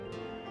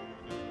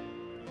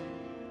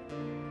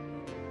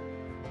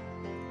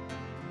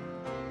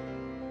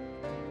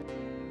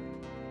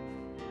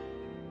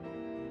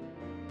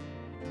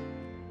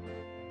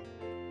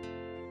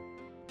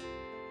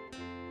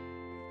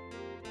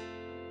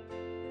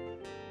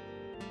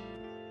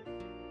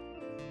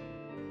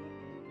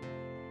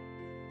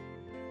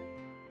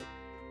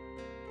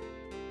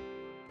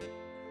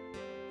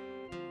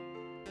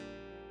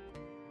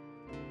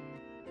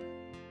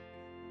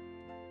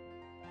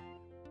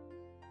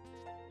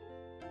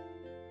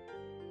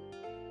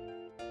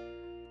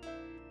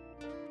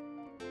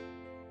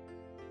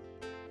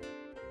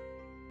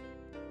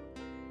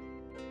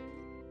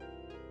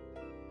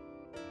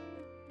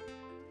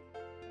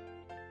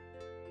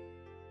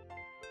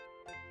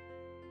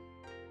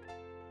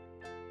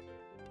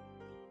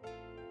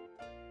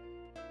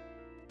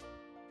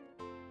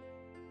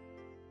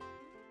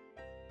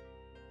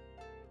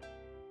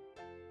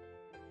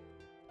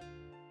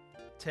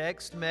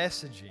text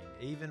messaging.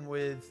 Even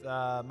with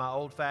my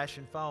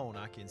old-fashioned phone,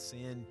 I can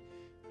send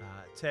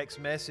text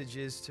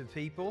messages to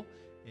people.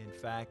 In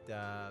fact,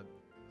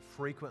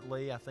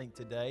 frequently, I think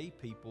today,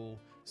 people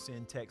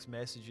send text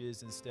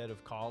messages instead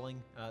of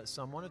calling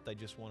someone if they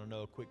just want to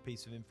know a quick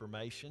piece of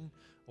information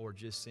or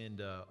just send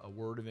a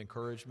word of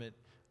encouragement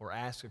or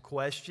ask a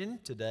question.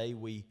 Today,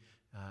 we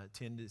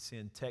tend to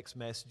send text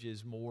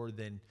messages more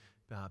than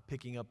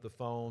picking up the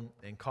phone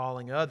and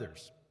calling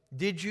others.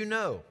 Did you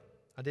know?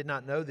 I did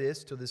not know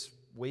this till this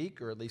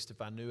week, or at least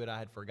if I knew it, I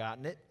had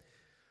forgotten it,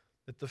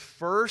 that the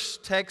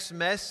first text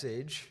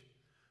message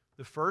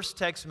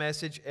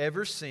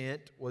ever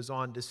sent was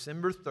on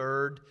December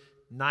 3rd,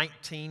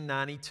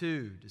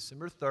 1992.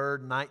 December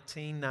 3rd,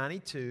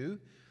 1992,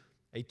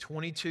 a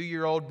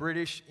 22-year-old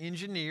British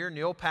engineer,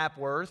 Neil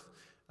Papworth,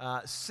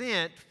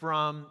 sent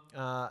from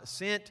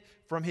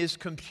his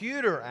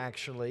computer,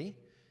 actually.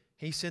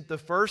 He sent the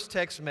first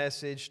text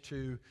message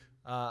to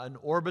an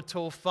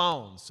orbital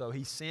phone. So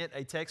he sent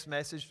a text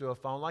message to a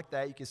phone like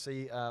that. You can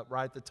see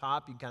right at the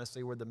top, you can kind of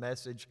see where the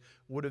message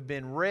would have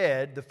been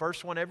read. The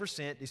first one ever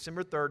sent,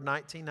 December 3rd,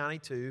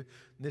 1992. And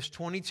this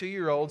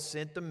 22-year-old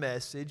sent the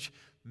message,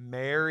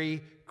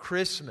 Merry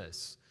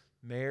Christmas.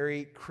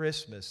 Merry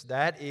Christmas.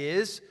 That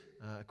is,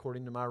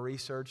 according to my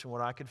research and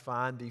what I could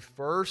find, the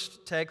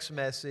first text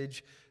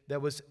message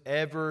that was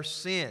ever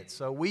sent.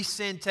 So we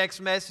send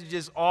text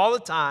messages all the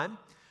time.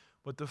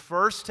 But the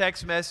first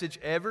text message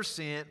ever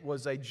sent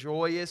was a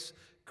joyous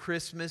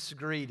Christmas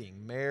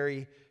greeting.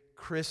 Merry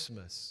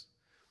Christmas.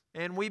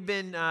 And we've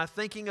been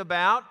thinking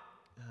about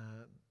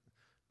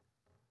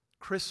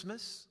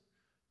Christmas.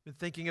 Been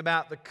thinking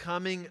about the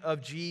coming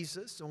of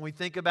Jesus. When we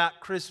think about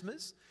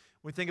Christmas,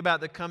 we think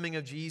about the coming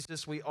of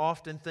Jesus, we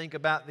often think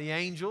about the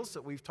angels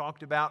that we've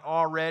talked about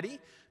already,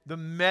 the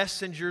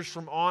messengers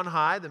from on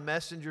high, the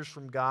messengers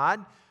from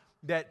God,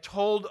 that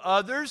told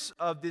others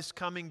of this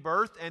coming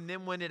birth, and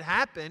then when it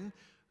happened,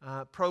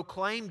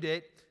 proclaimed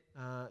it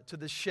to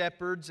the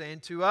shepherds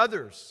and to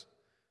others.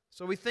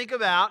 So we think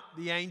about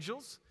the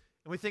angels,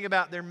 and we think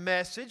about their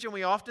message, and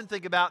we often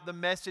think about the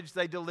message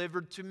they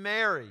delivered to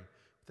Mary.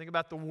 Think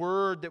about the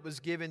word that was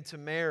given to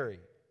Mary.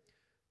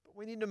 But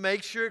we need to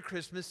make sure at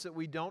Christmas that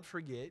we don't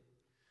forget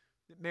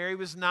that Mary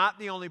was not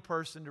the only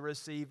person to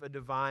receive a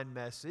divine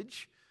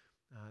message.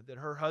 That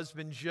her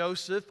husband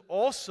Joseph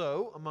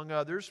also, among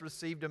others,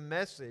 received a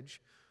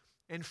message.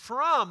 And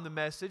from the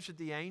message that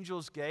the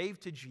angels gave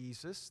to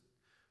Jesus,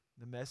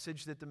 the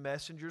message that the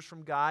messengers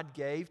from God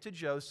gave to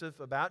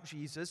Joseph about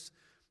Jesus,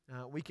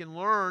 we can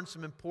learn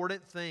some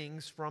important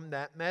things from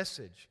that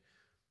message.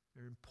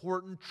 There are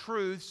important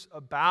truths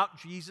about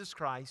Jesus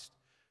Christ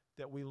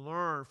that we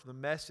learn from the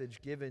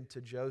message given to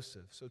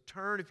Joseph. So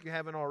turn, if you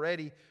haven't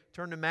already,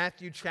 turn to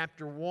Matthew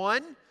chapter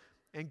 1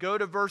 and go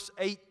to verse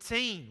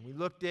 18. We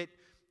looked at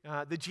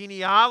the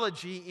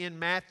genealogy in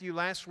Matthew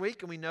last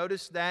week, and we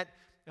noticed that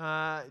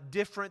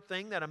different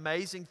thing, that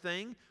amazing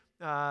thing,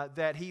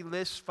 that he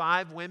lists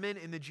 5 women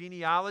in the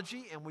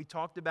genealogy, and we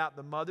talked about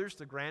the mothers,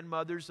 the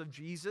grandmothers of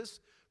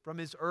Jesus from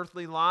his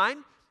earthly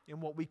line,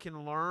 and what we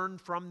can learn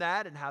from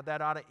that, and how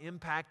that ought to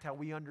impact how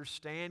we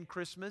understand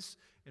Christmas,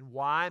 and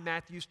why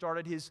Matthew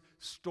started his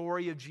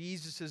story of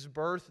Jesus'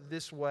 birth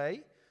this way.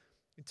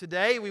 And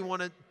today we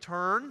want to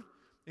turn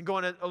and go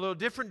in a little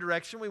different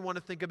direction. We want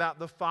to think about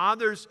the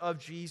fathers of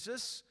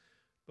Jesus,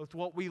 both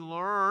what we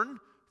learn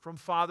from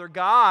Father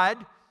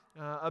God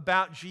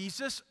about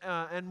Jesus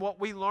and what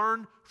we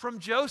learn from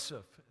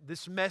Joseph.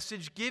 This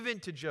message given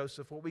to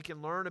Joseph, what we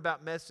can learn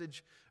about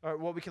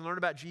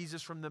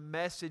Jesus from the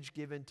message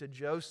given to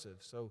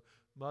Joseph. So,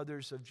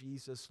 mothers of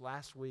Jesus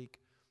last week,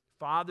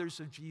 fathers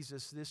of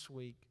Jesus this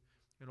week,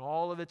 and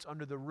all of it's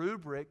under the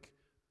rubric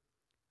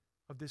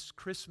of this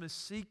Christmas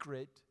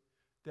secret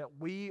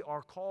that we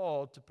are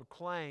called to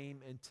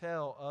proclaim and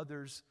tell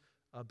others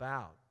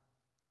about.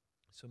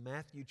 So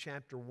Matthew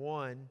chapter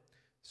 1,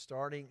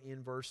 starting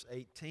in verse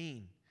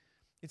 18.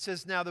 It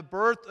says, "Now the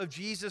birth of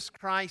Jesus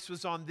Christ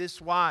was on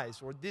this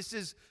wise," or this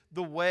is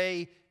the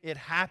way it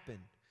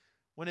happened.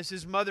 "When as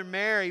his mother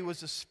Mary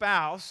was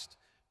espoused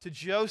to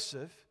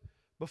Joseph,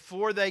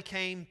 before they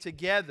came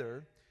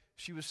together,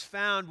 she was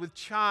found with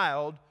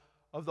child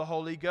of the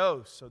Holy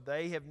Ghost." So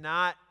they have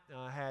not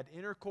had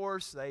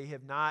intercourse. They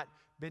have not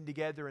been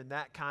together in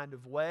that kind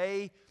of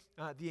way.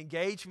 The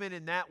engagement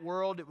in that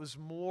world, it was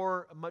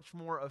a much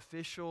more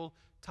official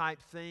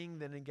type thing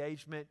than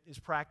engagement is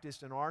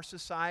practiced in our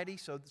society.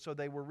 So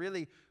they were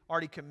really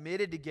already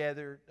committed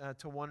together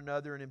to one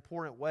another in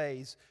important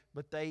ways,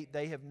 but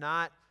they have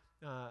not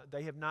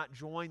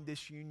joined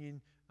this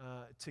union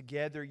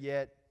together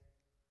yet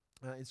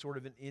in sort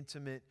of an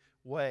intimate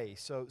way.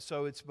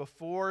 So it's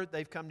before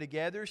they've come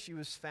together. She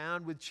was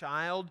found with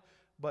child,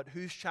 but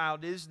whose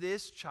child is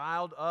this?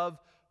 Child of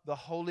the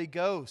Holy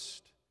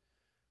Ghost.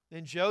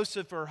 Then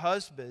Joseph, her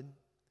husband,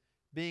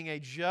 being a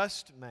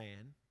just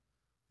man,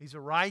 he's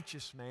a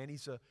righteous man,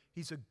 he's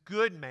a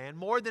good man,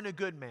 more than a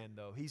good man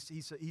though.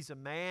 He's a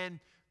man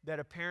that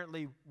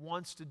apparently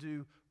wants to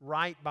do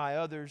right by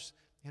others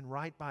and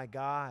right by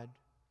God.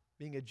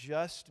 being a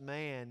just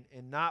man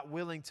and not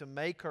willing to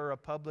make her a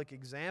public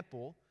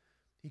example.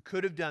 He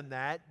could have done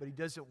that, but he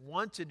doesn't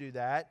want to do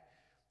that.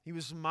 He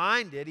was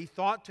minded, he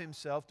thought to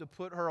himself, to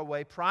put her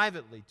away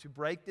privately, to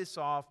break this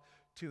off,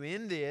 to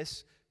end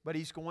this, but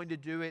he's going to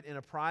do it in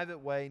a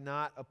private way,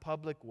 not a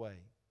public way.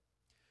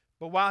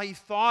 But while he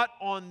thought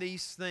on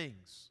these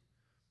things,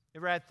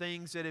 ever had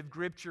things that have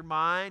gripped your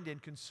mind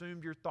and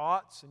consumed your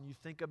thoughts, and you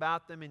think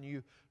about them and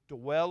you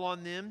dwell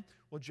on them?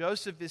 Well,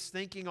 Joseph is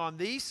thinking on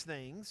these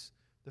things,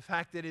 the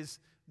fact that his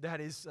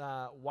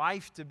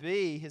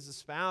wife-to-be, his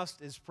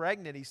espoused, is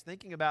pregnant. He's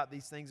thinking about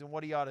these things and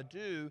what he ought to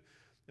do.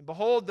 And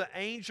behold, the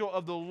angel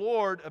of the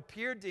Lord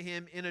appeared to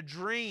him in a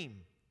dream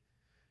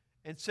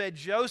and said,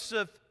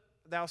 Joseph,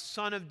 thou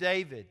son of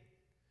David,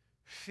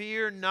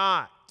 fear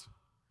not.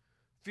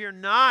 Fear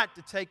not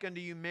to take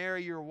unto you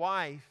Mary your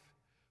wife,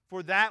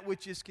 for that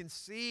which is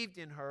conceived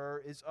in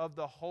her is of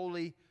the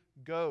Holy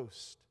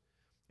Ghost.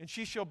 And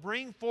she shall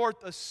bring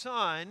forth a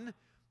son,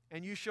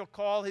 and you shall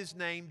call his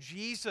name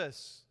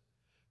Jesus,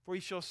 for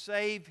he shall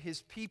save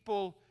his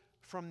people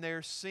from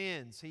their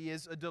sins. He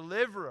is a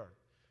deliverer.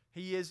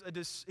 He's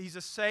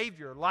a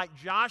Savior. Like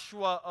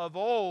Joshua of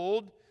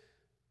old,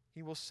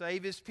 he will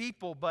save his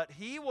people, but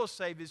he will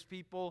save his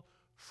people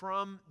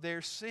from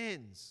their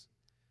sins.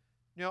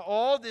 Now,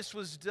 all this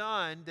was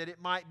done that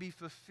it might be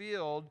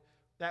fulfilled,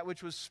 that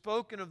which was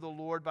spoken of the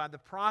Lord by the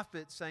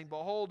prophet, saying,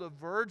 Behold, a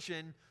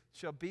virgin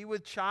shall be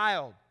with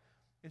child,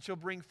 and shall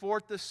bring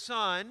forth a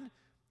son,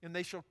 and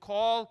they shall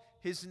call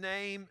his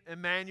name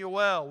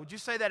Emmanuel. Would you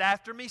say that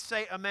after me?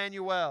 Say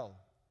Emmanuel.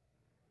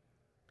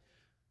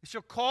 They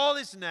shall call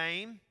his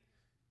name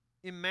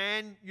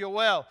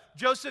Emmanuel.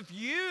 Joseph,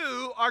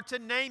 you are to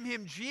name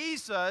him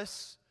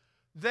Jesus.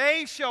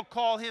 They shall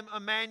call him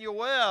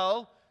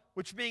Emmanuel,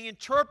 which being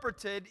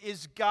interpreted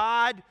is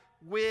God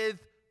with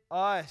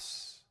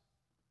us.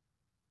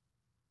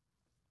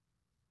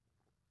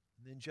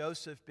 And then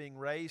Joseph, being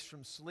raised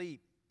from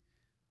sleep,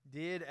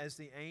 did as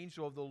the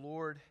angel of the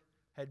Lord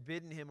had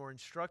bidden him or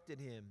instructed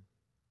him.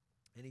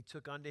 And he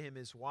took unto him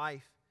his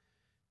wife,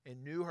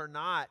 and knew her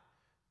not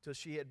till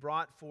she had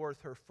brought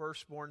forth her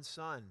firstborn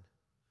son.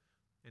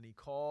 And he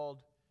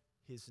called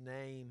his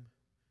name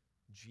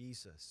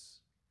Jesus.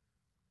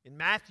 In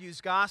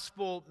Matthew's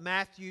gospel,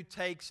 Matthew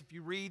takes, if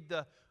you read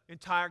the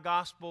entire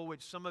gospel,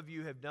 which some of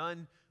you have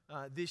done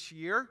this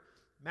year,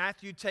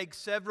 Matthew takes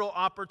several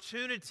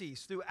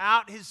opportunities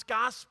throughout his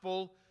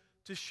gospel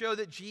to show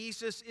that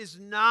Jesus is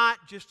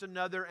not just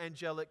another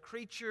angelic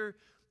creature,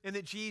 and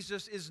that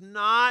Jesus is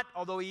not,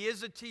 although he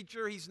is a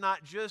teacher, he's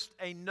not just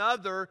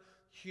another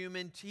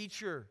human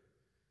teacher.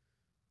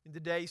 In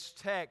today's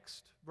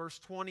text, verse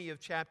 20 of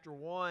chapter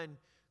 1,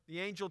 the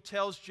angel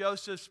tells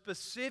Joseph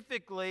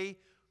specifically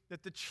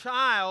that the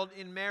child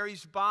in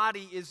Mary's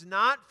body is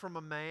not from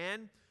a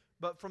man,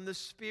 but from the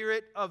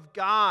Spirit of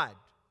God.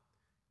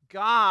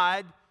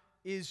 God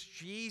is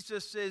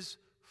Jesus'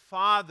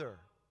 Father.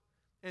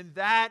 And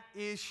that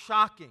is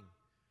shocking.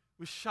 It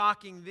was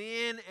shocking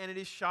then, and it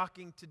is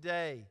shocking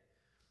today.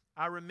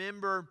 I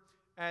remember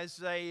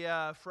as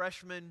a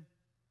freshman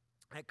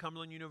at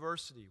Cumberland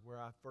University, where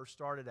I first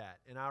started at.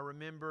 And I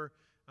remember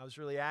I was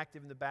really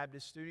active in the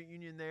Baptist Student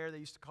Union there. They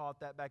used to call it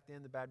that back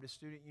then, the Baptist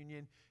Student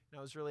Union. And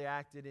I was really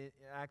active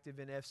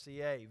in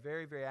FCA,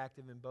 very, very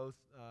active in both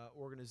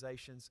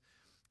organizations.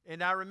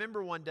 And I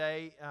remember one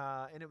day,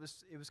 and it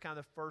was kind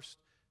of the first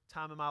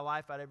time in my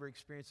life I'd ever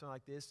experienced something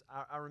like this.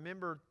 I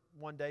remember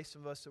one day,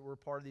 some of us that were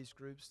part of these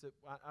groups, that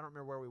I don't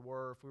remember where we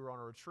were, if we were on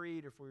a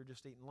retreat or if we were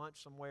just eating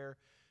lunch somewhere,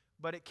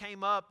 but it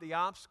came up, the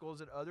obstacles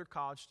that other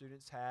college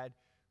students had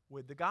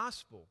with the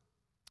gospel.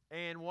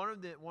 And one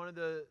of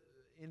the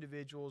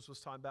individuals was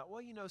talking about,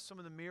 well, you know, some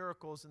of the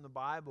miracles in the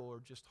Bible are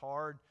just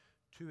hard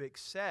to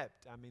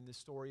accept. I mean, the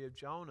story of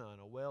Jonah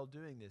and a whale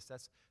doing this,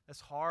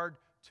 that's hard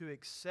to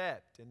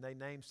accept. And they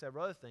named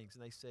several other things.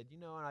 And they said, you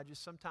know, and I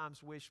just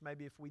sometimes wish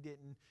maybe if we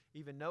didn't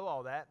even know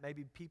all that,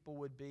 maybe people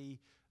would be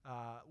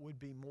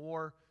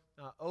more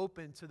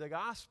open to the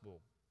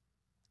gospel.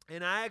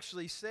 And I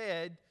actually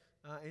said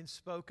and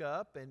spoke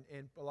up,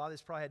 and a lot of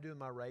this probably had to do with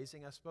my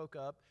raising. I spoke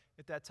up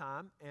at that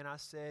time, and I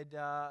said,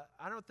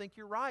 I don't think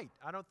you're right.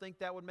 I don't think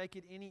that would make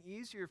it any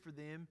easier for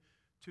them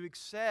to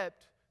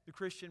accept the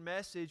Christian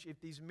message if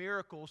these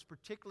miracles,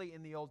 particularly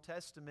in the Old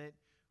Testament,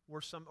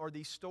 or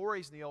these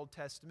stories in the Old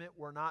Testament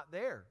were not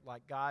there,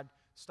 like God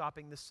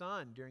stopping the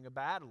sun during a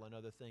battle and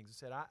other things. I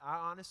said, I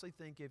honestly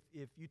think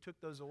if you took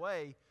those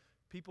away,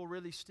 people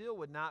really still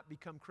would not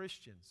become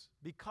Christians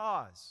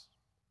because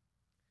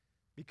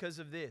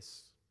of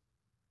this.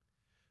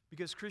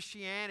 Because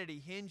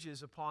Christianity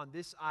hinges upon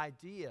this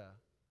idea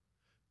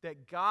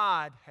that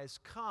God has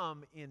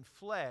come in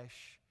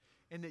flesh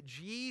and that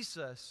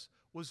Jesus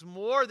was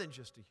more than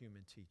just a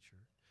human teacher.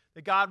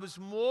 That God was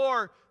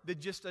more than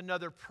just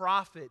another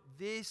prophet.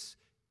 This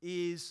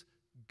is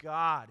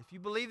God. If you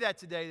believe that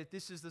today, that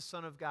this is the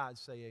Son of God,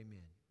 say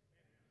amen.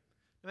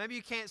 Now, maybe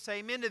you can't say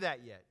amen to that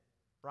yet,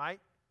 right?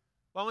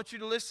 Well, I want you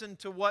to listen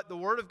to what the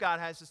Word of God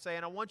has to say,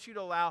 and I want you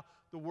to allow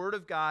the Word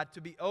of God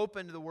to be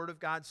open to the Word of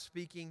God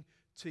speaking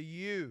to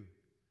you.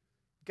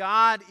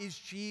 God is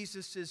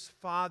Jesus'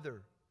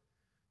 Father.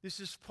 This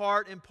is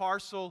part and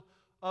parcel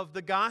of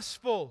the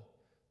gospel,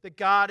 that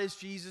God is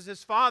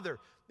Jesus' Father.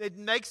 It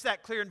makes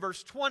that clear in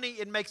verse 20.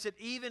 It makes it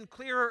even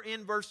clearer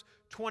in verse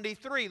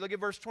 23. Look at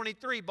verse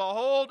 23.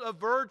 Behold, a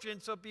virgin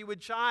shall be with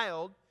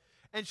child,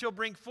 and shall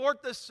bring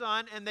forth a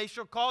son, and they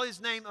shall call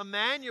his name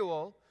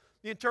Emmanuel.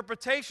 The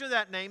interpretation of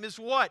that name is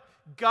what?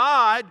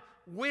 God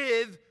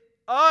with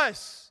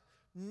us.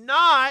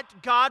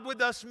 Not God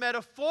with us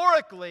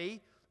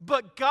metaphorically,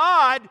 but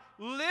God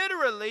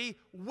literally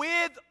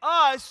with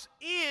us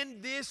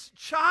in this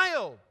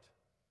child.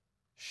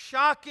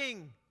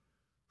 Shocking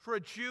for a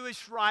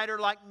Jewish writer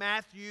like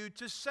Matthew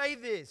to say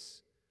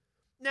this.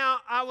 Now,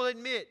 I will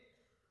admit,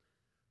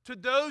 to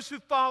those who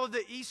follow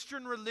the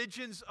Eastern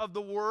religions of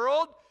the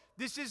world,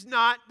 this is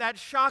not that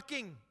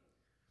shocking.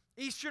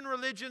 Eastern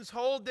religions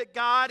hold that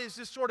God is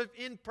this sort of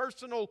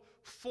impersonal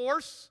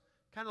force,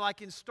 kind of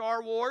like in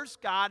Star Wars.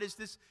 God is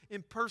this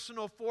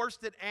impersonal force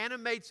that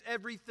animates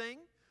everything,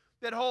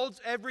 that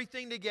holds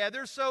everything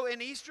together. So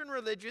in Eastern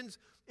religions,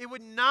 it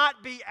would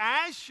not be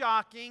as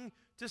shocking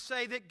to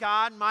say that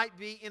God might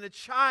be in a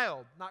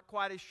child. Not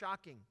quite as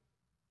shocking.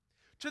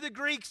 To the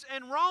Greeks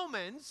and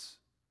Romans,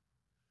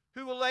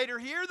 who will later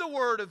hear the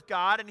Word of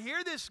God and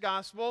hear this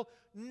gospel,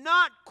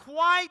 not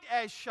quite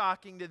as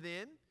shocking to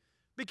them,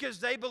 because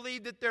they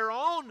believe that their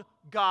own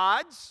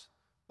gods,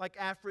 like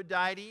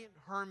Aphrodite,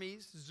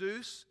 Hermes,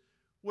 Zeus,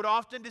 would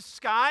often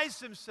disguise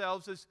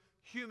themselves as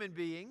human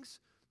beings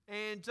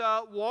and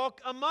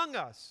walk among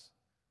us.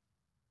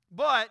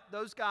 But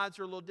those gods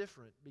are a little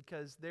different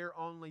because they're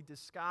only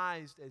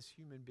disguised as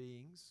human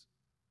beings.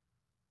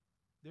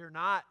 They're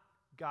not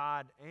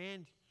God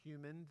and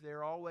human.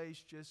 They're always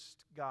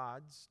just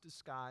gods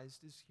disguised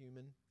as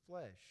human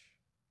flesh.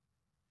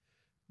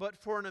 But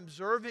for an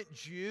observant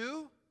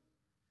Jew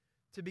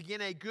to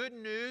begin a good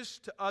news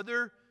to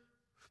other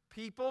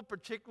people,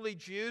 particularly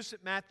Jews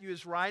that Matthew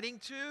is writing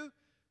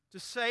to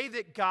say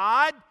that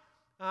God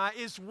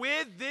is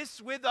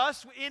with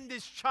us in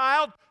this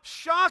child,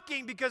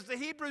 shocking because the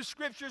Hebrew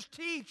Scriptures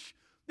teach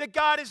that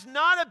God is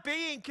not a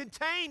being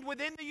contained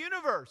within the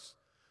universe.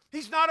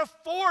 He's not a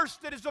force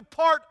that is a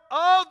part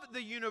of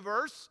the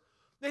universe.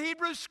 The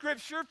Hebrew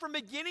Scripture, from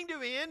beginning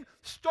to end,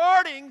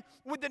 starting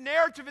with the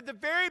narrative at the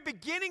very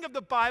beginning of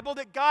the Bible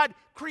that God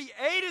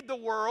created the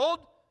world,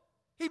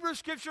 Hebrew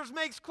Scriptures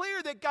makes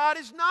clear that God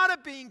is not a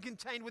being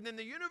contained within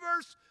the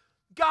universe.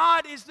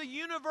 God is the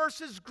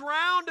universe's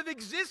ground of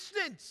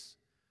existence.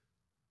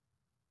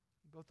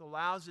 He both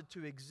allows it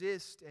to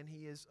exist and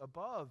He is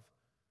above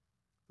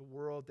the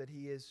world that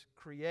He has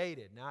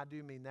created. Now, I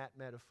do mean that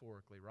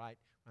metaphorically, right?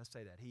 When I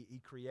say that. He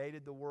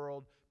created the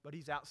world, but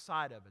He's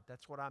outside of it.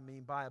 That's what I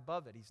mean by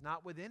above it. He's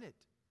not within it.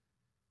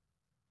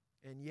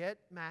 And yet,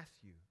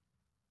 Matthew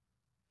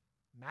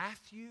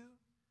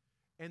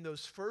and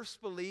those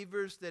first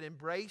believers that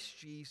embraced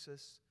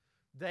Jesus,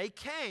 they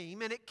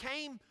came, and it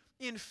came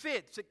in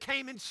fits. It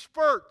came in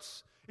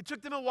spurts. It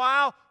took them a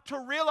while to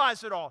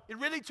realize it all. It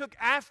really took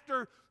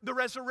after the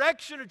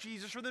resurrection of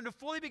Jesus for them to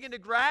fully begin to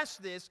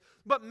grasp this.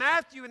 But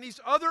Matthew and these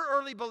other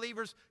early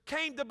believers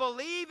came to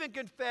believe and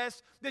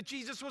confess that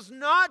Jesus was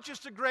not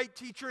just a great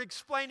teacher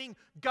explaining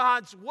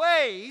God's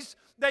ways.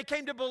 They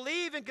came to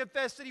believe and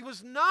confess that He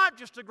was not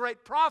just a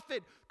great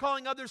prophet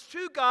calling others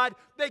to God.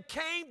 They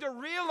came to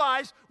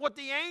realize what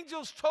the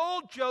angels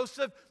told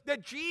Joseph,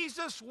 that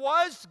Jesus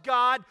was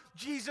God.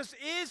 Jesus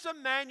is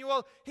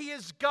Emmanuel. He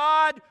is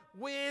God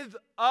with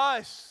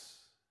us.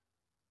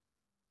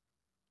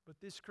 But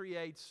this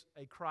creates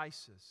a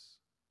crisis.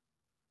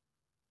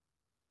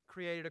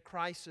 Created a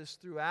crisis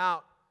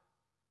throughout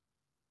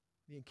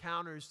the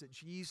encounters that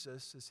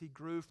Jesus, as He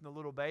grew from the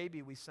little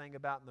baby we sang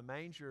about in the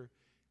manger,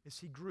 as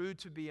He grew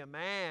to be a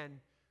man,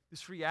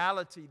 this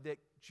reality that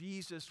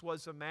Jesus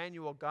was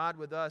Emmanuel, God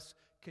with us,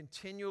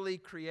 continually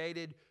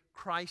created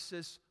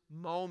crisis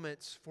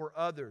moments for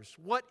others.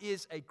 What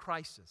is a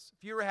crisis?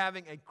 If you were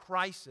having a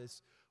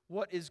crisis,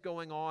 what is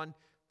going on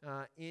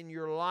in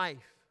your life?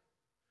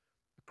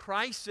 A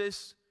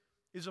crisis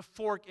is a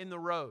fork in the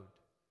road.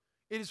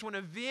 It is when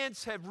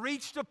events have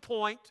reached a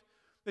point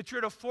that you're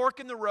at a fork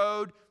in the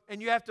road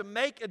and you have to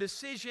make a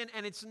decision,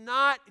 and it's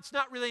not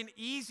really an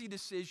easy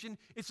decision.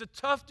 It's a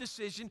tough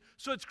decision,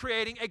 so it's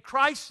creating a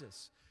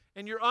crisis.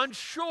 And you're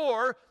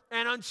unsure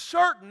and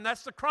uncertain.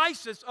 That's the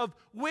crisis of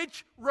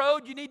which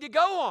road you need to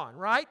go on,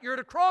 right? You're at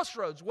a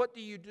crossroads. What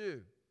do you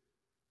do?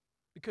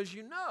 Because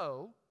you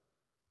know,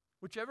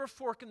 whichever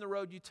fork in the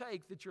road you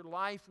take, that your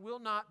life will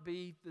not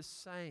be the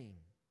same.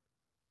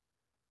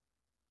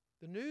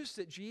 The news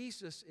that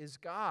Jesus is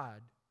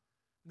God,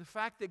 the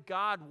fact that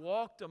God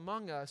walked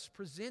among us,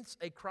 presents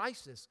a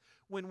crisis.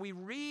 When we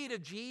read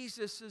of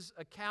Jesus'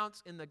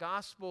 accounts in the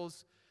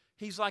Gospels,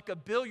 He's like a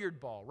billiard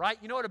ball, right?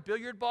 You know what a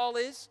billiard ball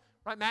is?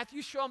 Right,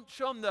 Matthew, show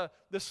them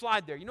the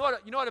slide there. You know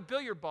what a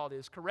billiard ball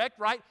is, correct?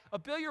 Right? A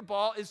billiard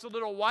ball is the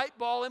little white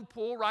ball and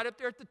pool right up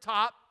there at the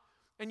top.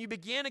 And you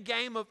begin a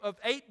game of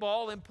 8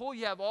 ball and pool.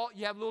 You have a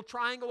little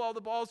triangle. All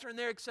the balls are in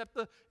there except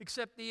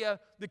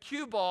the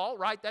cue ball,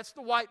 right? That's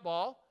the white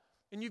ball.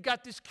 and you've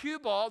got this cue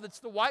ball that's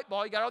the white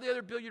ball. You got all the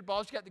other billiard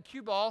balls. You got the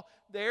cue ball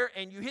there,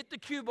 and you hit the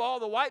cue ball,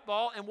 the white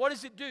ball, and what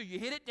does it do? You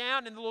hit it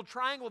down in the little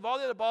triangle of all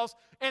the other balls,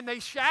 and they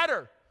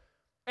shatter.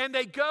 And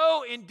they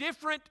go in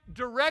different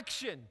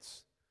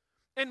directions.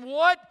 And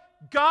what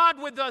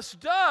God with us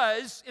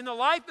does in the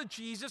life of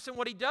Jesus and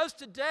what he does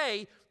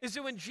today is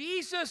that when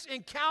Jesus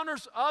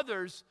encounters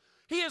others,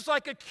 he is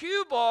like a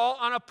cue ball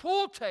on a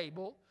pool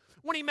table.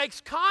 When he makes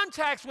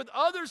contacts with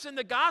others in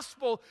the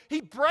gospel,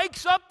 he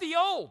breaks up the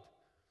old.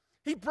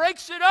 He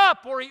breaks it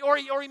up, or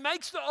he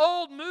makes the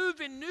old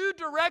move in new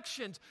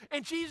directions.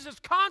 And Jesus is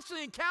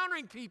constantly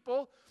encountering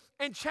people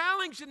and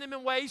challenging them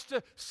in ways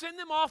to send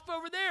them off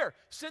over there,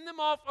 send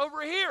them off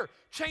over here,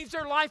 change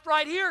their life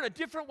right here in a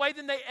different way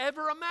than they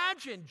ever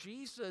imagined.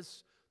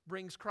 Jesus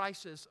brings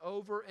crisis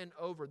over and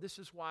over. This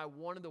is why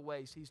one of the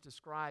ways he's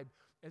described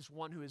as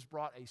one who has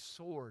brought a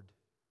sword.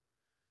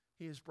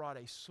 He has brought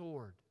a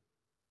sword.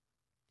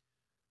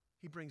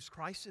 He brings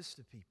crisis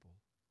to people.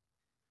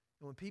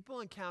 And when people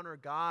encounter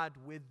God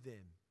with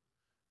them,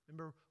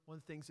 remember one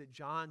of the things that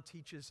John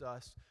teaches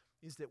us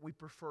is that we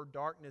prefer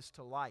darkness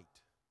to light.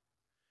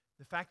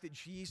 The fact that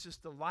Jesus,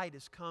 the light,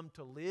 has come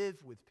to live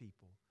with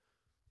people.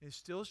 It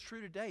still is true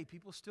today.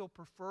 People still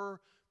prefer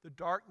the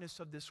darkness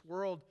of this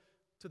world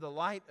to the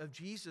light of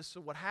Jesus.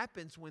 So what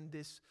happens when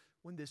this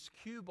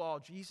cue ball,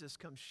 Jesus,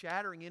 comes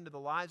shattering into the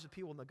lives of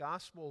people in the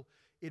gospel,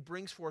 it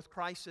brings forth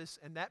crisis,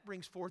 and that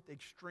brings forth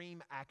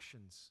extreme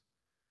actions.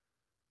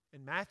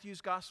 In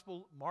Matthew's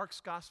gospel,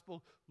 Mark's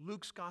gospel,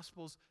 Luke's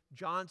gospels,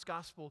 John's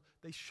gospel,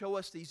 they show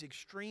us these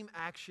extreme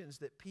actions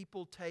that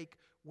people take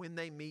when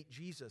they meet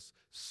Jesus.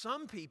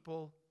 Some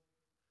people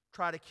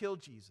try to kill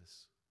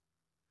Jesus.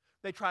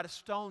 They try to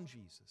stone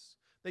Jesus.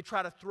 They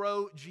try to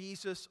throw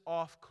Jesus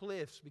off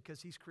cliffs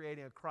because he's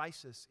creating a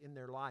crisis in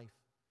their life.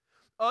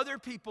 Other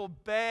people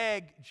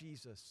beg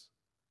Jesus.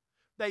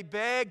 They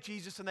beg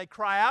Jesus and they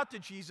cry out to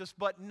Jesus,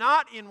 but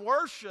not in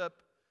worship.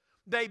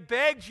 They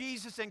beg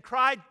Jesus and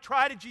try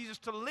to Jesus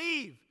to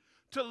leave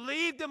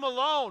them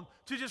alone,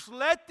 to just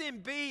let them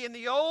be in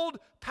the old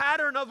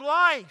pattern of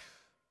life.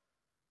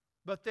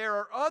 But there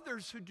are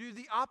others who do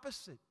the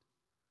opposite.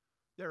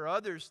 There are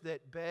others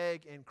that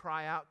beg and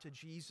cry out to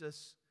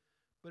Jesus,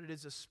 but it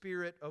is a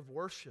spirit of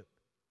worship.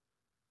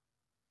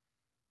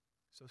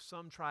 So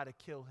some try to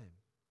kill him,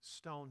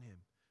 stone him,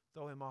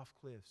 throw him off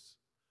cliffs.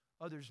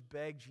 Others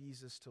beg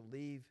Jesus to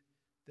leave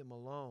them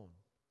alone,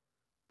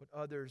 but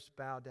others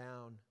bow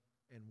down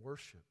and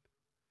worship,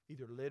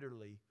 either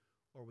literally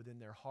or within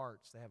their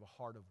hearts. They have a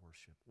heart of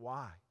worship.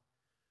 Why?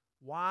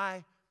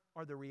 Why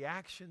are the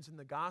reactions in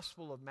the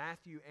Gospel of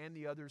Matthew and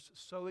the others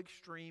so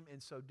extreme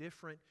and so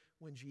different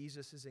when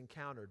Jesus is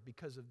encountered?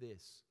 Because of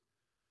this.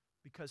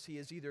 Because he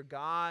is either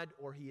God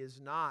or he is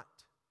not.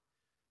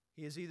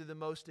 He is either the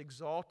most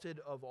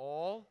exalted of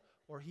all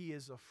or he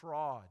is a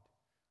fraud,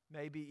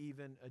 maybe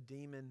even a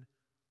demon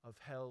of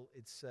hell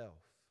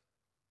itself.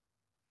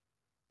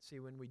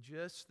 See, when we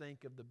just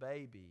think of the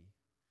baby,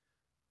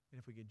 and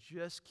if we could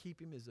just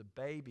keep him as a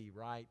baby,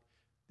 right,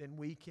 then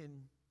we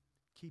can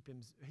keep him,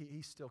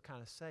 he's still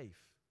kind of safe.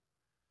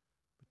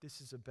 But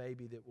this is a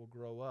baby that will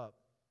grow up,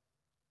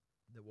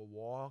 that will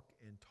walk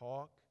and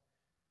talk,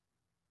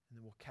 and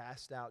then will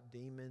cast out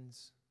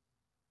demons,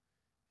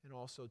 and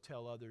also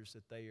tell others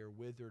that they are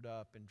withered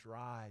up and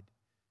dried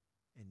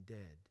and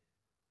dead.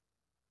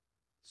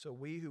 So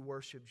we who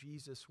worship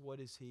Jesus, what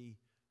is he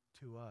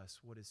to us?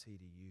 What is he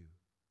to you?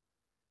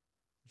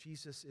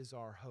 Jesus is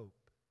our hope.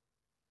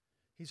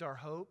 He's our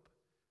hope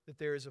that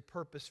there is a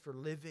purpose for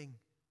living.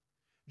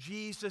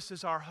 Jesus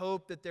is our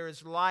hope that there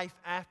is life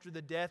after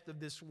the death of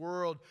this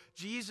world.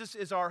 Jesus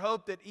is our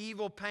hope that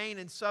evil, pain,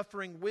 and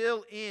suffering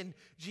will end.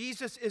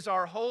 Jesus is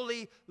our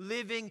holy,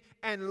 living,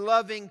 and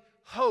loving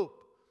hope.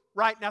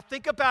 Right? Now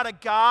think about a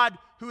God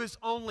who is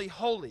only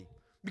holy,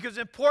 because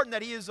it's important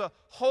that he is a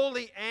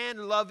holy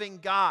and loving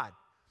God.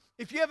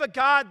 If you have a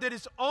God that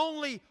is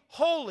only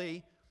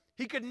holy,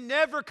 he could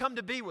never come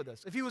to be with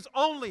us. If he was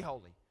only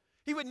holy,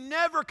 he would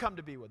never come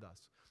to be with us.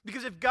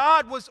 Because if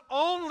God was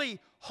only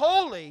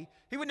holy,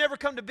 he would never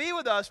come to be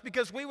with us,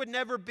 because we would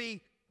never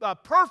be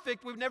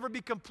perfect, we would never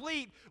be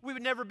complete, we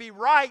would never be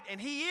right,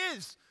 and he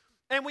is.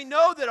 And we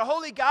know that a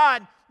holy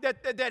God,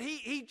 that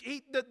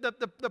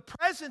the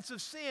presence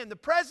of sin, the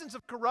presence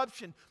of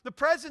corruption, the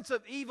presence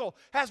of evil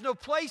has no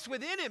place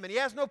within him, and he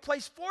has no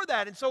place for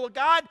that. And so a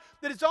God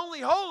that is only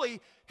holy,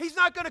 he's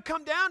not going to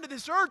come down to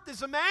this earth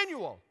as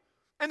Emmanuel.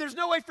 And there's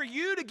no way for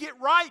you to get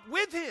right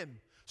with him.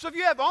 So if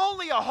you have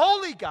only a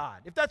holy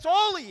God, if that's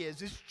all he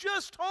is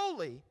just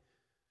holy,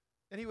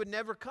 then he would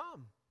never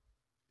come,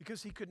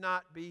 because he could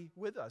not be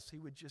with us. He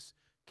would just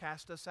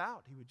cast us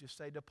out. He would just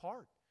say,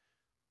 depart.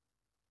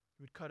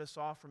 He would cut us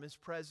off from his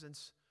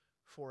presence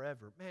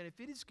forever. Man, if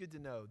it is good to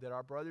know that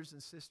our brothers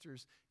and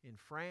sisters in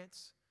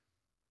France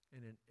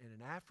and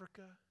in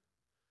Africa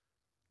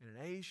and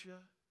in Asia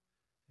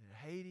and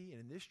in Haiti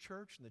and in this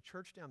church and the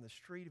church down the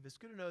street, if it's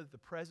good to know that the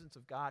presence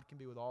of God can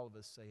be with all of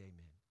us, say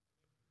amen.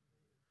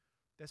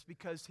 That's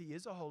because he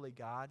is a holy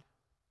God,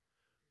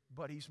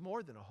 but he's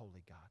more than a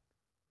holy God.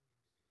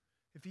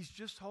 If he's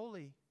just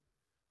holy,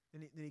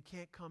 then he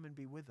can't come and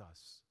be with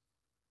us.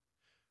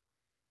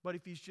 But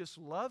if he's just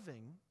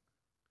loving,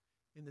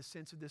 in the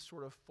sense of this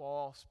sort of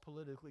false,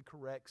 politically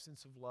correct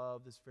sense of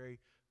love that's very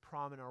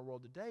prominent in our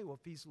world today, well,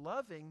 if he's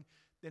loving,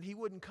 then he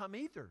wouldn't come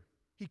either.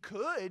 He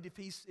could,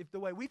 if the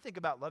way we think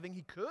about loving,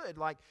 he could.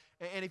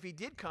 And if he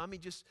did come,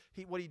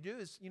 what he'd do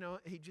is,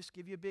 he'd just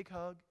give you a big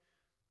hug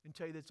and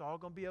tell you that it's all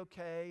going to be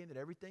okay and that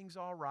everything's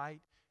all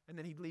right, and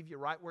then he'd leave you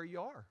right where you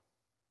are,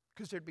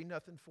 because there'd be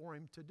nothing for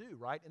him to do,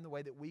 right, in the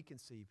way that we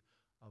conceive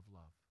of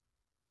love.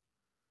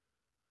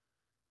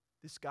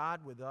 This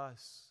God with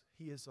us,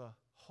 he is a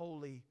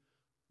holy,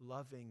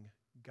 loving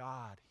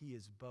God. He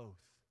is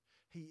both.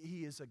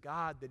 He is a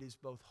God that is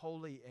both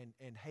holy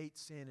and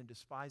hates sin and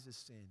despises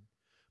sin.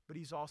 But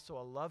he's also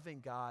a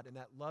loving God, and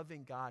that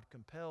loving God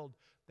compelled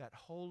that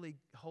holy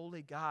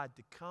God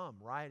to come,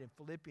 right? In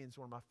Philippians,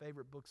 one of my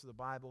favorite books of the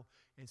Bible,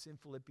 and it's in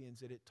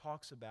Philippians that it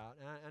talks about,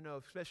 and I know,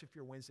 especially if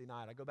you're Wednesday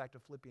night, I go back to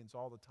Philippians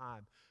all the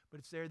time, but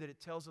it's there that it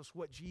tells us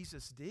what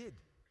Jesus did,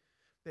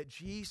 that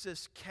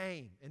Jesus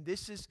came. And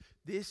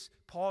this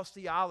Paul's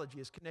theology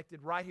is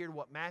connected right here to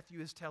what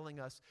Matthew is telling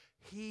us.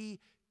 He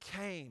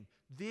came.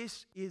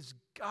 This is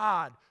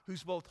God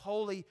who's both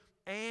holy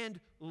and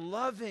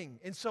loving.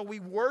 And so we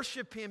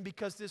worship him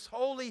because this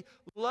holy,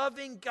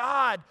 loving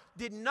God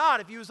did not.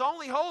 If he was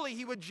only holy,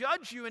 he would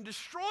judge you and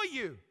destroy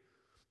you.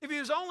 If he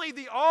was only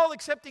the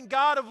all-accepting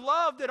God of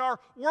love that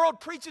our world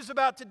preaches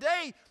about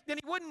today, then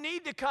he wouldn't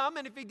need to come.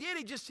 And if he did,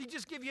 he'd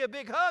just give you a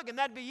big hug and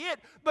that'd be it.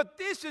 But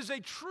this is a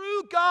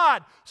true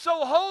God,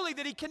 so holy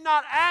that he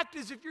cannot act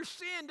as if your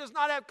sin does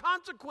not have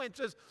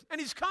consequences.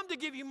 And he's come to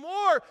give you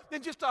more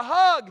than just a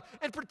hug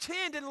and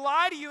pretend and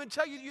lie to you and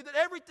tell you that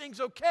everything's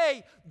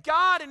okay.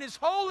 God in his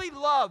holy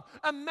love,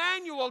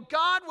 Emmanuel,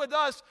 God with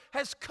us,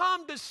 has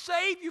come to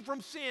save you from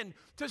sin,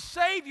 to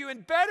save you.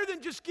 And better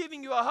than just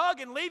giving you a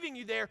hug and leaving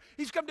you there,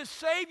 he's come to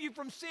save you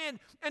from sin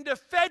and to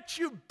fetch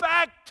you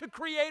back to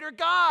Creator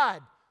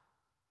God.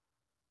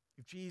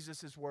 If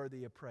Jesus is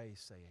worthy of praise,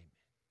 say amen.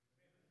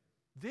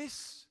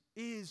 This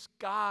is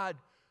God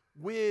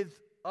with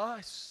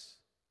us.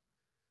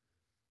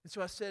 And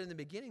so I said in the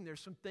beginning, there's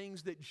some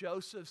things that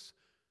Joseph's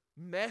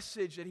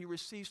message that he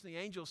receives from the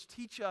angels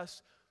teach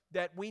us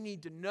that we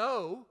need to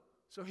know.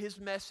 So his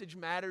message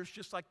matters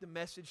just like the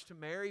message to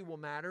Mary will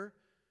matter.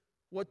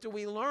 What do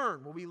we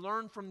learn? Well, we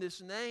learn from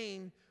this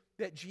name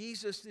that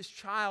Jesus, this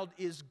child,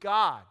 is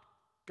God.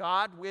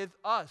 God with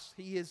us.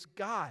 He is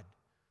God.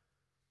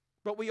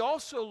 But we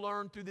also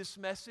learn through this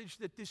message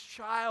that this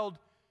child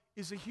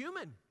is a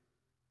human.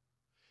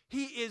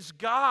 He is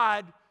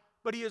God,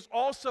 but he is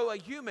also a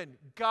human.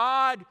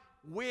 God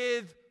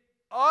with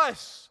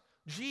us.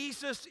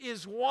 Jesus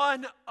is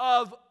one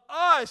of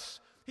us.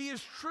 He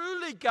is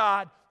truly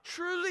God,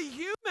 truly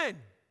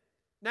human.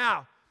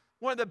 Now,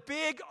 one of the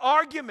big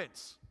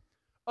arguments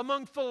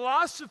among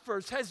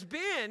philosophers has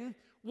been,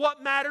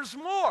 what matters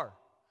more?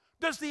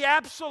 Does the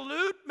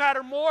absolute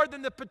matter more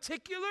than the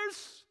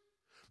particulars?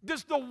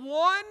 Does the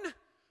one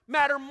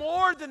matter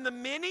more than the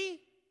many?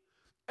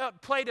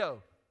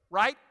 Plato,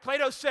 right?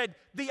 Plato said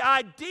the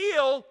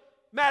ideal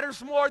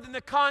matters more than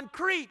the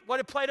concrete. What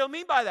did Plato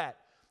mean by that?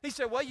 He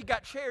said, well, you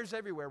got chairs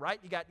everywhere, right?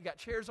 You got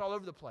chairs all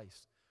over the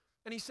place.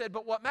 And he said,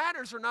 but what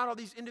matters are not all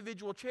these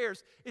individual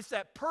chairs. It's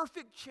that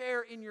perfect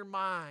chair in your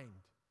mind.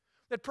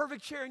 That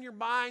perfect chair in your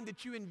mind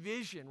that you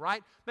envision,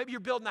 right? Maybe you're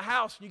building a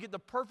house and you get the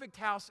perfect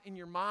house in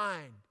your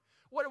mind.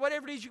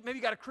 Whatever it is, maybe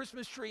you got a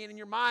Christmas tree and in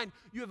your mind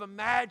you have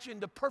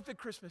imagined the perfect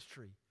Christmas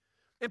tree.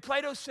 And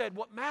Plato said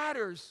what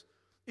matters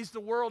is the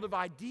world of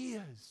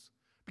ideas.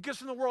 Because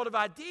from the world of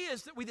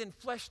ideas that we then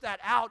flesh that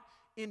out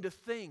into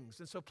things.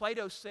 And so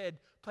Plato said,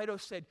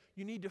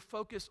 you need to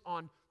focus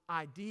on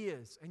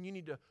ideas and you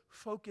need to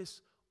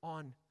focus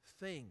on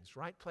things,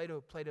 right?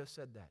 Plato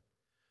said that.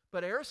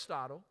 But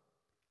Aristotle,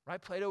 right?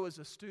 Plato was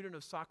a student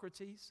of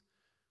Socrates.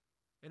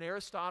 And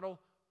Aristotle,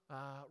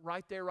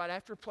 right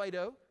after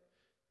Plato,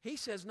 he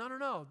says,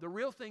 no, the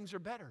real things are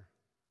better.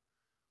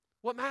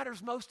 What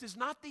matters most is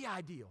not the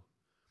ideal.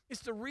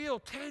 It's the real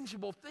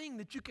tangible thing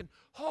that you can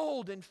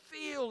hold and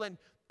feel and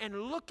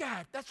look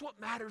at. That's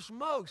what matters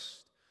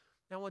most.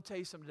 Now I want to tell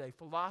you something today.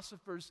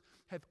 Philosophers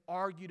have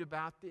argued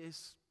about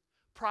this.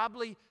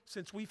 Probably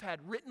since we've had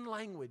written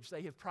language,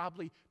 they have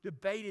probably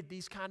debated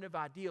these kind of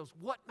ideals.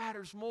 What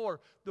matters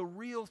more, the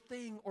real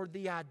thing or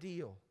the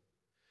ideal?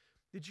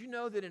 Did you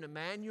know that in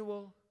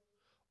Emmanuel,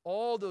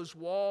 all those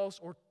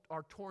walls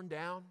are torn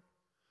down?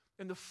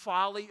 And the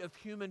folly of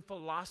human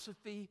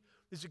philosophy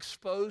is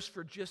exposed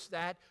for just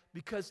that?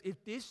 Because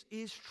if this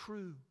is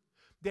true,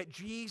 that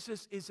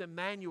Jesus is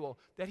Emmanuel,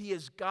 that he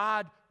is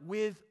God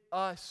with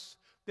us,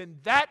 then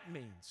that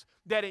means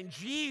that in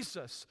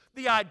Jesus,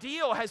 the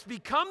ideal has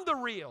become the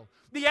real.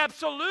 The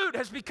absolute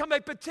has become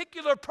a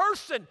particular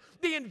person.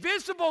 The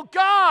invisible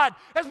God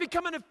has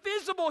become an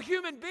invisible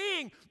human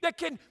being that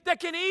can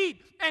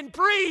eat and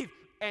breathe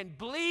and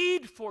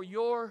bleed for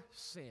your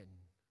sin.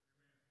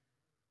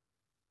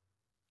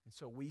 And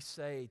so we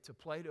say to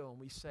Plato and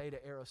we say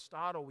to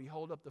Aristotle, we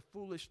hold up the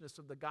foolishness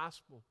of the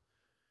gospel.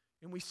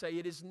 And we say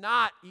it is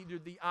not either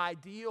the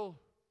ideal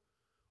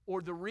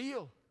or the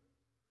real.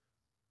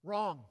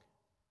 Wrong.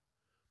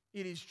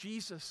 It is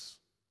Jesus.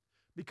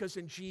 Because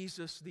in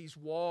Jesus, these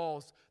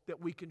walls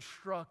that we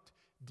construct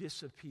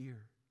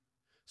disappear.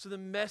 So the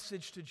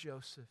message to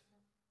Joseph,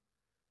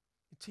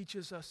 it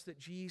teaches us that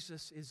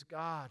Jesus is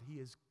God. He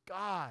is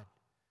God,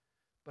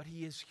 but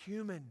He is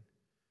human.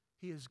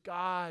 He is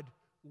God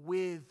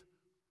with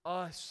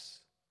us.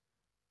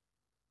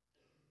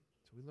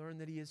 So we learn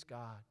that He is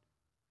God.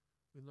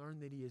 We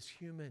learn that He is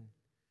human.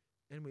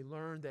 And we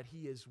learn that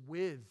He is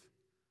with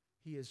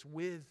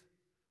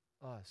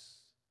us.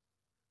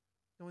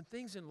 And when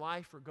things in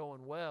life are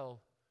going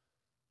well,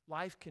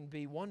 life can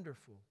be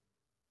wonderful.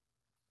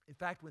 In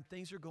fact, when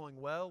things are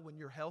going well, when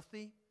you're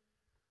healthy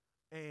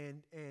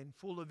and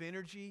full of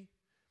energy,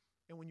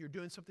 and when you're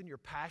doing something you're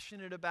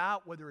passionate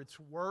about, whether it's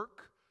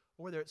work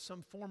or whether it's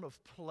some form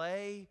of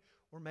play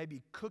or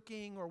maybe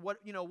cooking or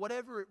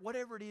whatever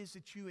it is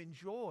that you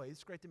enjoy.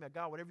 It's a great thing about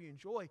God, whatever you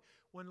enjoy.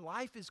 When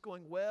life is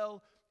going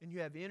well and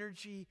you have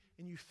energy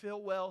and you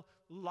feel well,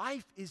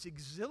 life is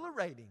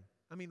exhilarating.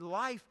 I mean,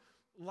 life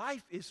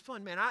is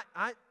fun, man.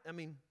 I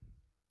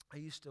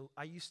used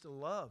to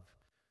love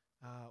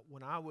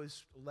when I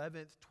was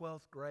 11th,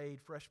 12th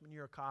grade, freshman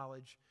year of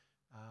college.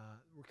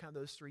 Were kind of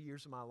those 3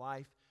 years of my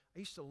life. I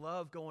used to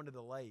love going to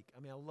the lake.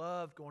 I mean, I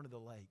loved going to the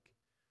lake,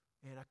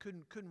 and I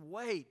couldn't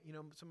wait. You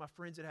know, some of my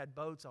friends that had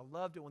boats, I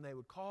loved it when they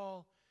would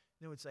call.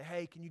 They would say,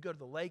 "Hey, can you go to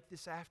the lake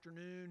this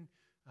afternoon?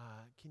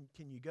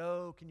 Can you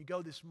go? Can you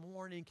go this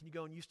morning? Can you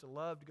go?" And used to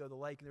love to go to the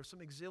lake. And there's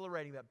something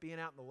exhilarating about being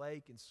out in the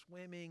lake and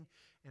swimming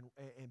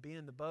and being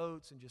in the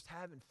boats and just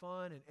having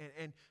fun.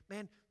 And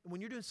man,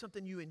 when you're doing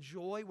something you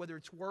enjoy, whether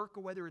it's work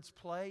or whether it's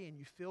play, and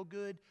you feel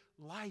good,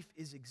 life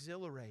is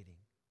exhilarating.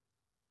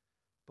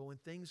 But when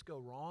things go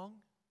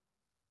wrong,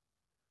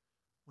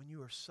 when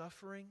you are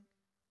suffering,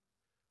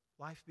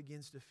 life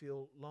begins to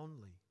feel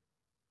lonely.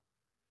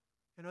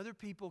 And other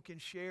people can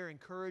share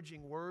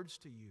encouraging words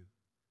to you.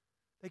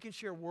 They can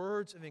share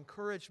words of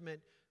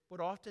encouragement,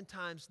 but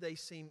oftentimes they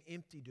seem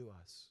empty to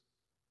us.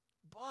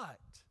 But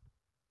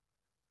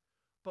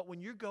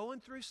when you're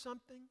going through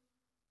something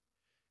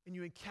and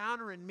you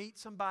encounter and meet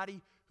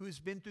somebody who has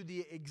been through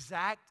the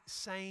exact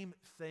same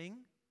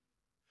thing,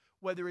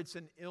 whether it's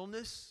an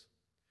illness,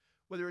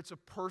 whether it's a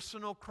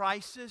personal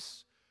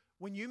crisis,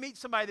 when you meet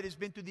somebody that has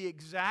been through the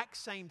exact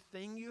same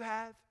thing you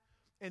have,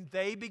 and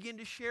they begin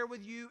to share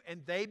with you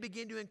and they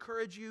begin to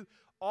encourage you,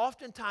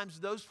 oftentimes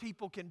those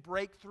people can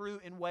break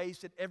through in ways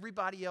that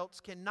everybody else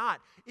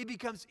cannot. It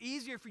becomes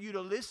easier for you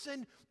to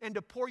listen and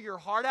to pour your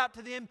heart out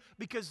to them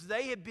because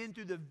they have been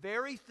through the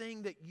very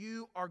thing that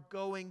you are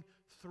going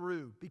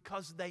through,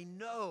 because they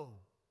know.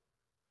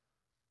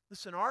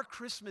 Listen, our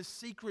Christmas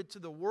secret to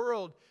the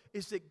world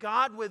is that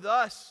God with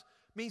us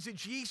means that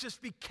Jesus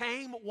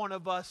became one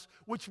of us,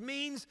 which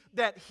means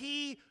that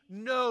He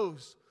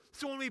knows.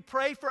 So when we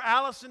pray for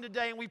Allison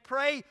today and we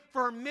pray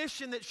for her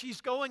mission that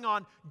she's going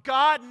on,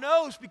 God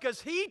knows,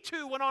 because He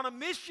too went on a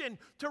mission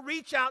to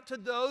reach out to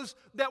those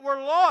that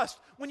were lost.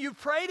 When you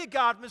pray to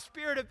God from a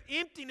spirit of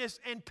emptiness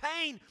and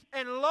pain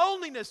and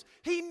loneliness,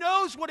 He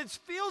knows what it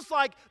feels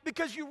like,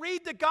 because you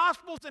read the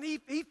Gospels and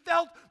He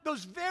felt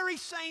those very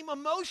same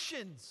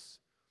emotions.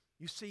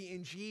 You see,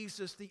 in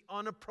Jesus, the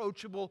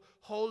unapproachable,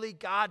 holy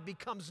God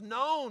becomes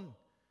known.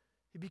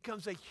 He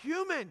becomes a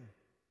human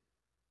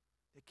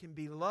that can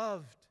be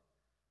loved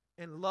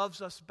and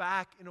loves us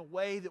back in a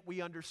way that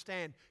we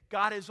understand.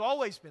 God has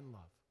always been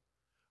love.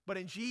 But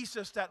in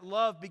Jesus, that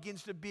love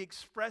begins to be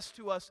expressed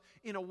to us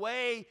in a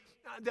way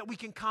that we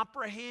can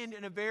comprehend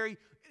in a very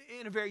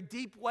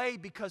deep way,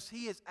 because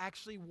He is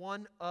actually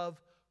one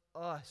of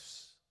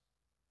us.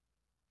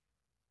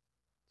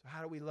 So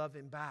how do we love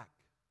Him back?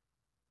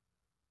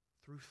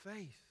 Through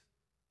faith.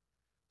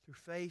 Through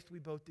faith, we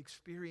both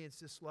experience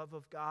this love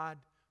of God,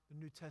 the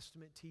New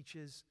Testament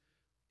teaches,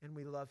 and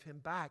we love Him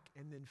back.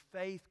 And then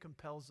faith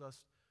compels us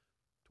to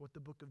what the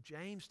book of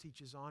James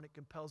teaches on. It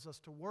compels us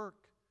to work.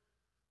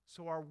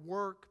 So our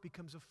work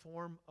becomes a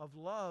form of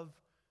love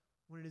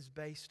when it is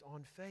based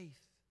on faith.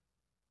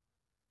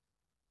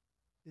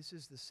 This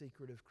is the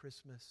secret of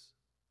Christmas,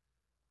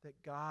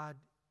 that God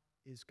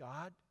is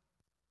God,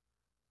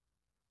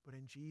 but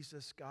in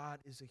Jesus, God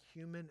is a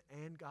human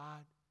and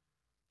God,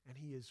 and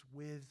He is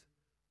with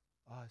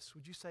us.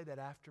 Would you say that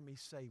after me?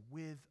 Say,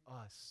 with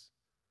us.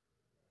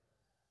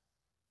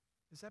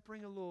 Does that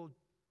bring a little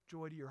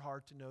joy to your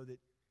heart to know that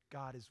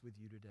God is with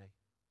you today?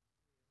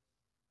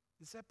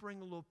 Does that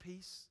bring a little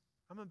peace?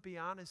 I'm going to be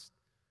honest,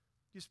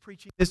 just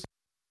preaching this.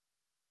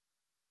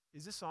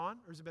 Is this on,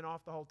 or has it been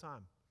off the whole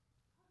time?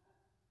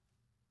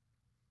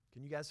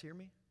 Can you guys hear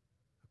me?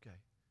 Okay.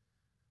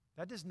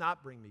 That does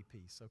not bring me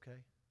peace, okay?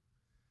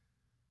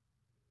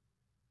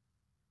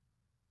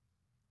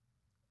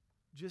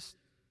 Just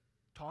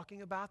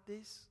talking about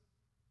this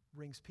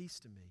brings peace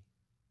to me.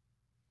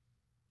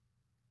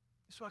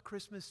 That's why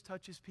Christmas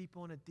touches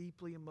people in a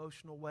deeply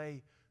emotional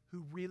way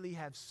who really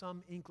have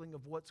some inkling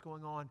of what's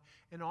going on.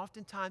 And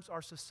oftentimes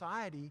our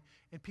society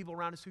and people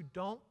around us who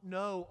don't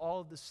know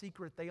all of the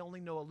secret, they only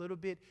know a little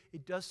bit,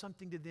 it does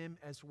something to them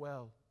as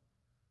well.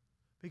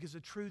 Because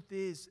the truth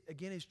is,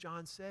 again, as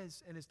John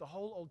says, and as the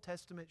whole Old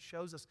Testament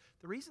shows us,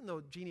 the reason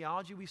the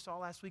genealogy we saw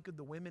last week of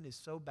the women is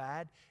so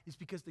bad is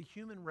because the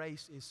human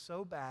race is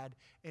so bad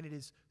and it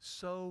is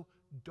so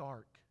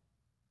dark.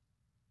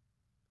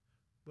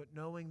 But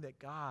knowing that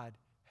God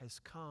has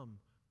come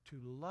to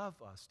love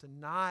us, to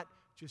not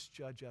just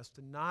judge us,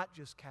 to not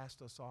just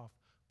cast us off,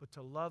 but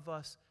to love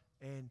us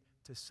and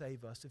to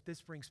save us. If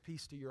this brings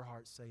peace to your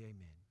heart, say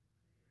amen.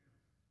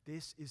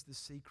 This is the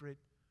secret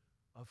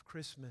of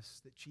Christmas,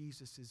 that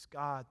Jesus is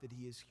God, that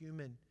He is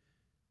human,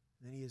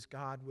 and that He is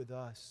God with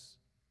us.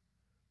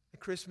 At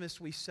Christmas,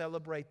 we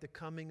celebrate the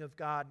coming of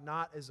God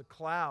not as a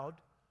cloud,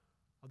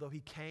 although He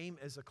came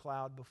as a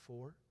cloud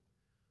before.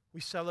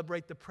 We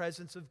celebrate the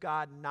presence of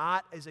God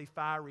not as a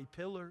fiery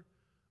pillar,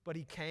 but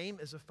He came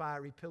as a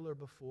fiery pillar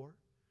before.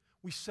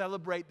 We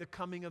celebrate the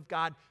coming of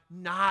God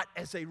not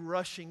as a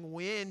rushing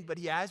wind, but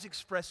He has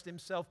expressed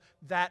Himself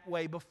that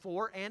way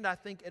before, and I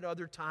think at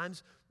other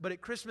times. But at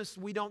Christmas,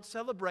 we don't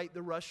celebrate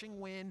the rushing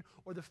wind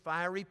or the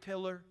fiery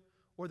pillar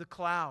or the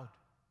cloud.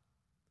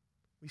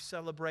 We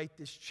celebrate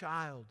this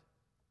child,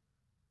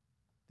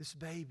 this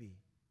baby.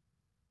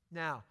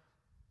 Now,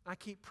 I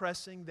keep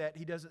pressing that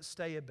He doesn't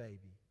stay a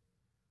baby.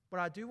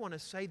 But I do want to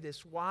say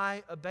this.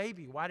 Why a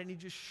baby? Why didn't He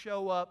just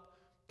show up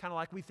kind of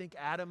like we think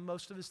Adam?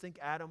 Most of us think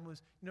Adam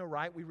was,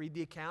 right? We read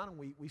the account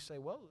and we say,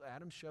 well,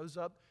 Adam shows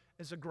up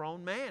as a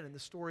grown man in the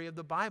story of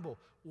the Bible.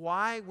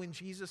 Why, when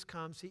Jesus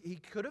comes, he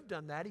could have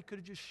done that. He could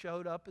have just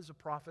showed up as a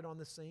prophet on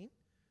the scene.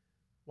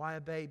 Why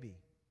a baby?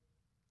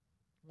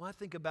 When I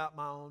think about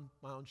my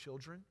own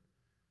children,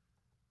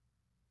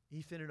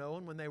 Ethan and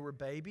Owen, when they were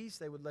babies,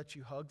 they would let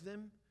you hug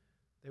them.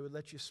 They would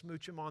let you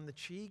smooch them on the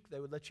cheek. They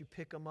would let you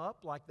pick them up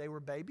like they were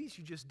babies.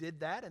 You just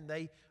did that, and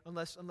they,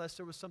 unless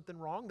there was something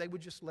wrong, they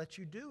would just let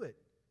you do it.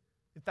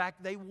 In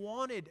fact, they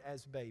wanted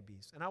as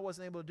babies. And I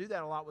wasn't able to do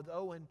that a lot with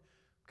Owen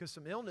because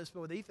of some illness, but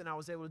with Ethan, I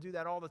was able to do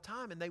that all the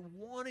time, and they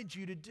wanted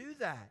you to do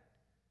that.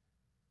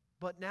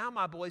 But now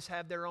my boys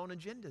have their own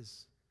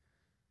agendas.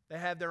 They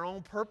have their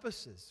own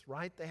purposes,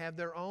 right? They have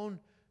their own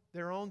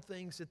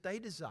things that they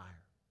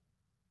desire.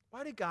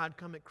 Why did God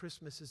come at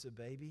Christmas as a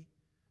baby?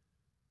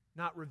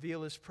 Not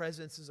reveal His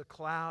presence as a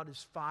cloud,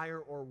 as fire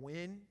or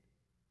wind?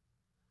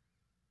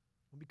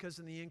 Well, because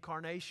in the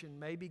incarnation,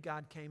 maybe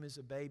God came as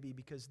a baby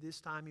because this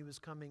time He was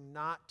coming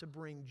not to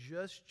bring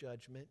just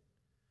judgment,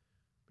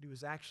 but He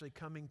was actually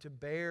coming to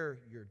bear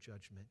your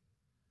judgment.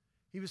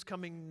 He was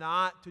coming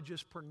not to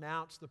just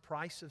pronounce the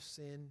price of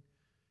sin.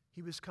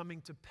 He was coming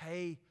to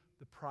pay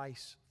the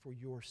price for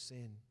your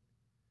sin.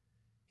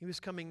 He was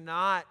coming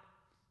not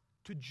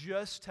to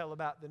just tell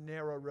about the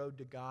narrow road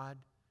to God,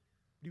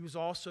 but He was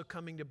also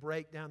coming to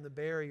break down the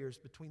barriers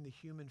between the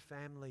human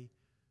family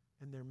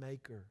and their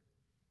Maker.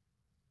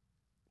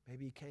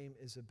 Maybe He came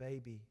as a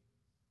baby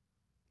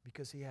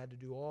because He had to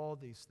do all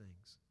these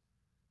things.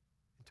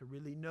 And to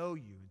really know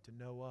you and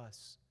to know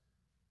us,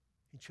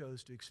 He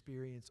chose to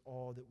experience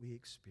all that we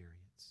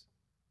experience.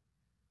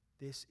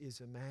 This is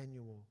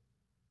Emmanuel,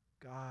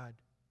 God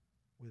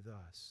with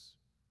us.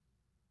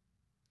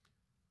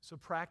 So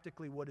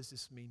practically, what does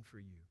this mean for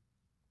you?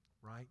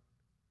 Right?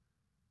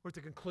 We're at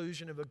the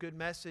conclusion of a good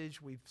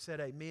message. We've said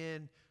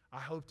amen. I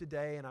hope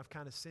today, and I've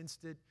kind of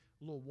sensed it,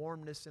 a little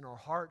warmness in our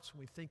hearts when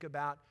we think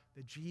about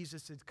that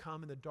Jesus had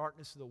come in the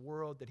darkness of the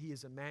world, that He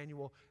is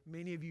Emmanuel.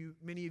 Many of you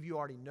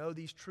already know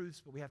these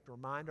truths, but we have to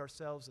remind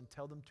ourselves and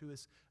tell them to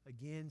us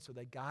again so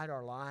they guide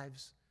our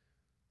lives.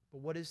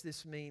 But what does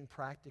this mean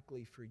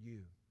practically for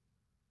you?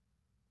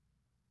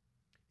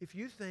 If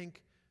you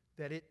think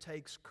that it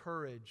takes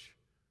courage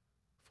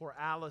for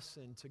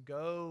Allison to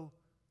go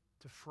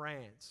to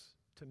France,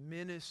 to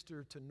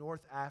minister to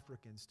North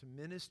Africans, to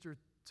minister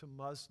to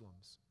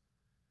Muslims,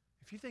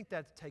 if you think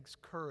that takes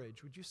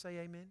courage, would you say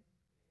amen?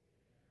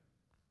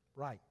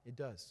 Right, it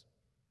does.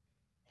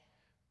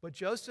 But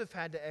Joseph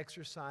had to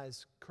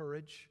exercise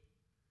courage,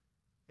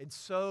 and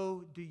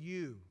so do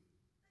you.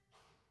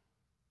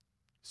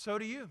 So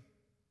do you.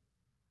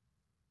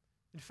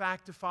 In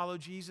fact, to follow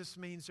Jesus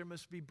means there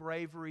must be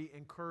bravery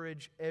and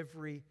courage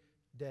every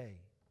day.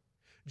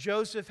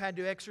 Joseph had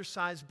to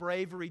exercise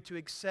bravery to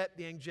accept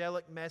the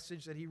angelic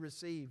message that he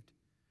received,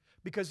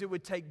 because it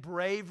would take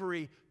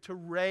bravery to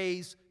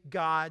raise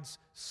God's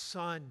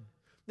Son.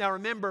 Now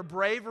remember,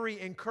 bravery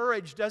and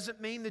courage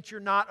doesn't mean that you're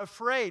not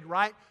afraid,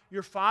 right?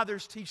 Your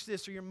fathers teach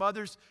this, or your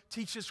mothers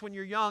teach this when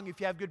you're young. If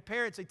you have good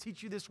parents, they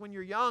teach you this when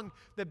you're young,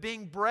 that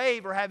being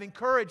brave or having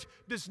courage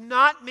does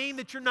not mean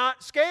that you're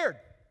not scared.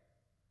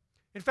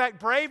 In fact,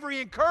 bravery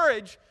and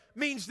courage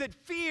means that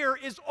fear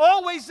is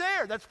always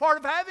there. That's part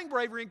of having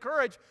bravery and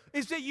courage,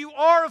 is that you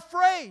are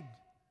afraid.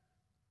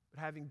 But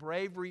having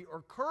bravery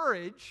or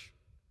courage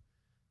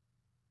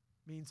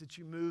means that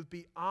you move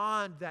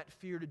beyond that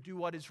fear to do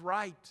what is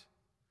right.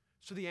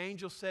 So the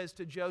angel says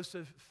to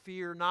Joseph,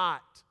 fear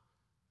not,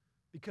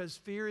 because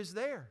fear is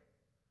there.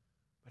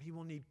 But he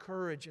will need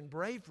courage and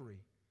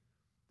bravery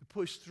to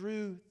push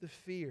through the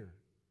fear.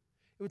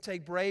 It would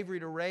take bravery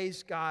to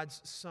raise God's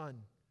Son.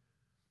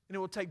 And it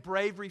will take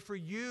bravery for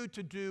you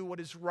to do what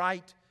is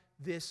right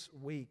this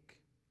week.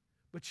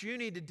 But you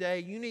need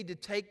to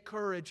take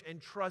courage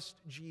and trust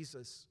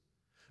Jesus.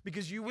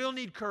 Because you will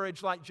need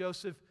courage like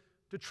Joseph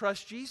to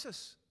trust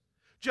Jesus.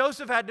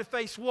 Joseph had to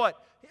face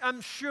what?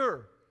 I'm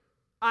sure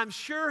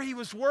he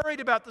was worried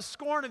about the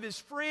scorn of his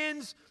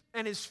friends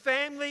and his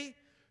family,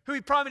 who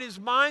he probably in his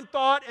mind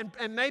thought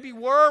and maybe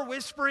were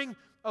whispering,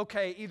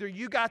 okay, either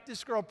you got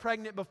this girl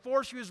pregnant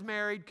before she was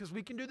married, because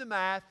we can do the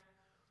math,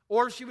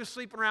 or she was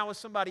sleeping around with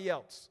somebody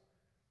else.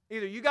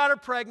 Either you got her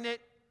pregnant,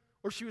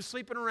 or she was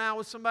sleeping around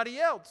with somebody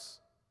else.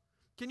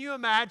 Can you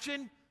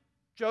imagine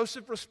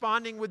Joseph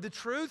responding with the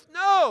truth?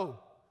 No!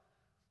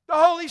 The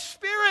Holy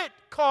Spirit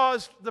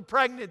caused the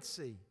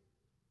pregnancy.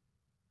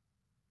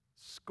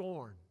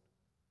 Scorn.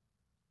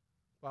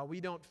 While we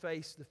don't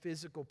face the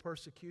physical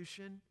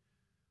persecution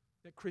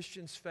that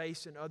Christians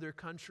face in other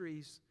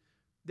countries,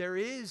 there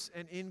is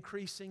an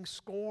increasing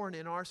scorn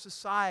in our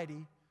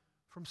society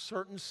from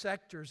certain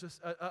sectors,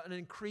 an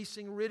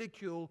increasing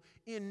ridicule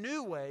in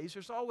new ways.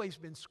 There's always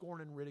been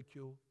scorn and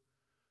ridicule,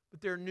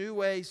 but there are new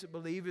ways that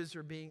believers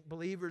are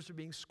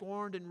being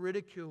scorned and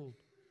ridiculed.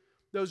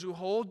 Those who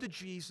hold to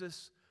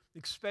Jesus,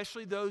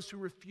 especially those who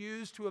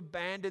refuse to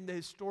abandon the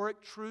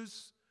historic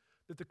truths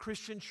that the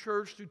Christian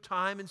church through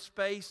time and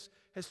space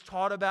has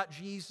taught about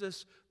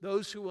Jesus,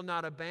 those who will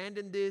not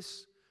abandon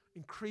this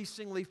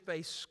increasingly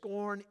face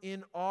scorn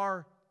in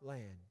our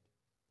land.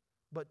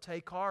 But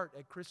take heart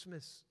at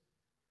Christmas,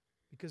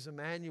 because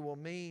Emmanuel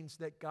means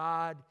that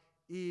God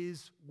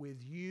is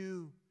with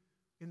you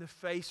in the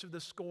face of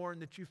the scorn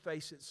that you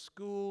face at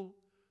school,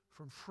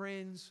 from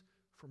friends,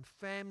 from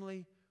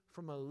family,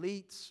 from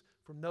elites,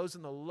 from those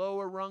in the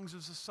lower rungs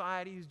of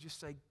society who just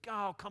say,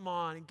 oh, come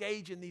on,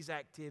 engage in these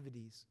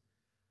activities.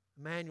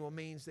 Emmanuel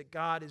means that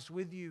God is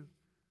with you.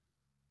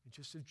 And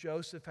just as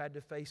Joseph had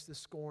to face the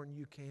scorn,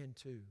 you can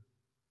too.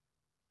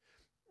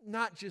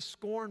 Not just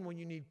scorn when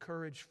you need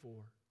courage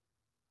for.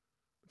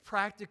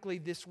 Practically,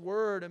 this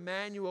word,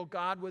 Emmanuel,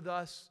 God with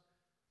us,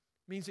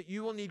 means that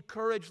you will need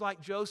courage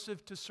like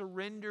Joseph to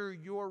surrender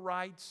your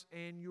rights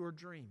and your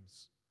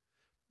dreams.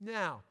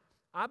 Now,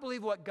 I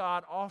believe what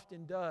God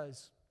often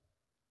does,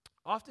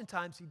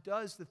 oftentimes He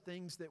does the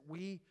things that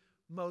we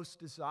most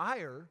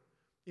desire.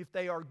 If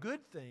they are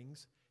good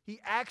things, He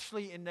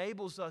actually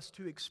enables us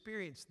to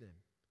experience them.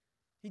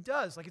 He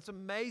does. Like, it's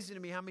amazing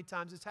to me how many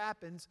times this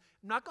happens.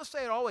 I'm not going to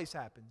say it always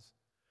happens,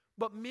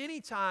 but many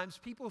times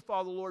people who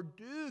follow the Lord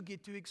do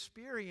get to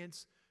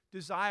experience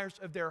desires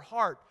of their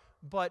heart.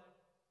 But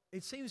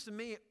it seems to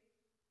me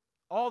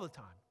all the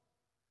time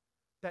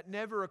that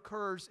never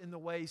occurs in the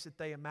ways that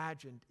they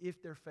imagined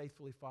if they're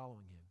faithfully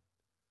following Him.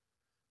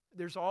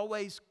 There's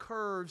always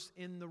curves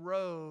in the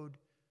road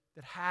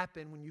that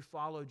happen when you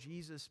follow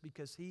Jesus,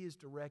 because He is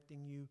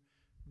directing you,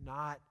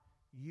 not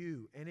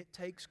you. And it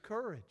takes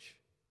courage.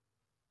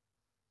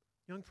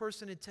 Young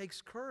person, it takes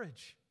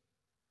courage.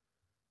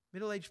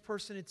 Middle-aged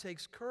person, it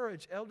takes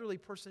courage. Elderly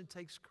person, it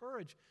takes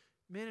courage.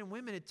 Men and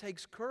women, it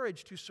takes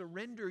courage to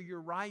surrender your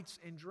rights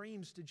and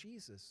dreams to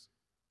Jesus.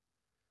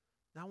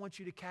 Now, I want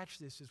you to catch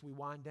this as we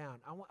wind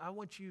down.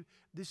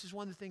 This is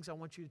one of the things I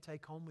want you to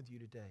take home with you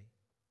today.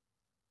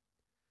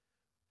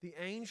 The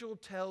angel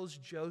tells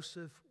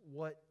Joseph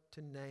what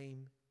to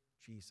name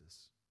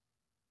Jesus.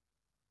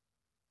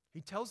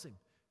 He tells him,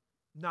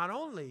 not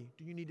only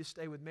do you need to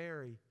stay with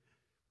Mary,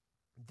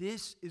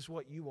 this is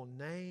what you will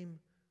name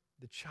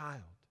the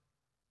child.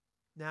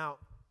 Now,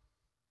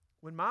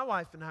 when my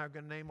wife and I are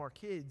going to name our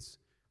kids,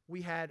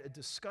 we had a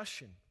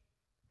discussion.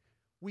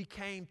 We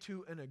came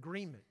to an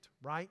agreement,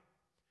 right?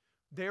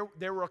 There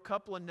were a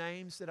couple of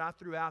names that I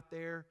threw out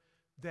there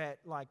that,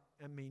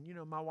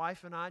 my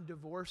wife and I,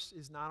 divorce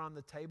is not on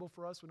the table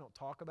for us. We don't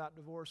talk about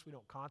divorce. We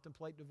don't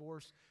contemplate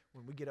divorce.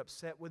 When we get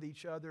upset with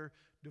each other,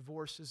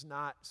 divorce is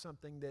not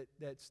something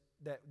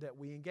that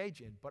we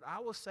engage in. But I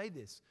will say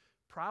this.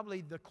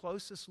 Probably the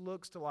closest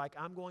looks to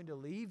I'm going to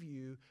leave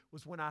you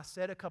was when I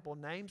said a couple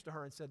names to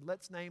her and said,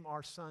 let's name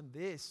our son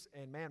this.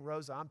 And man,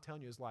 Rosa, I'm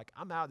telling you, it's like,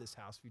 I'm out of this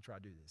house if you try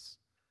to do this.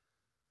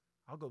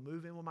 I'll go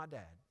move in with my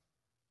dad.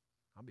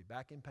 I'll be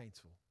back in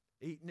Paintsville,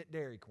 eating at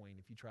Dairy Queen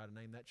if you try to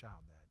name that child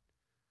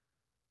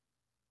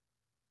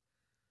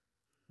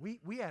that.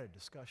 We had a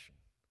discussion.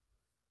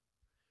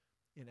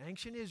 In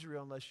ancient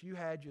Israel, unless you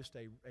had just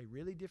a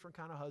really different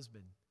kind of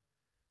husband,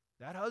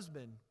 that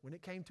husband, when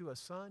it came to a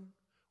son,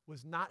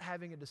 was not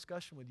having a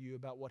discussion with you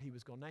about what he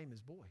was going to name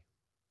his boy.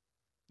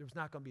 There was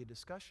not going to be a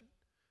discussion.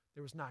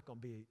 There was not going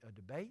to be a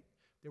debate.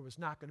 There was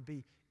not going to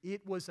be,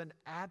 it was an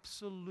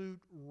absolute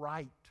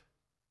right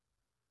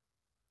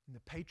in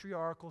the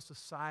patriarchal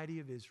society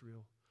of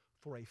Israel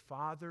for a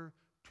father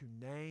to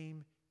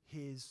name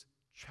his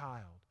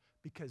child,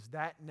 because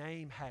that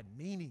name had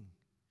meaning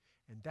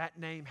and that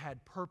name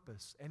had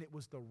purpose, and it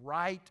was the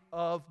right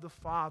of the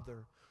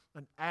father,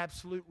 an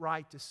absolute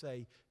right to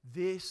say,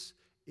 this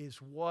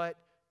is what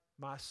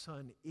my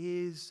son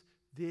is,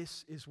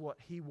 this is what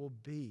he will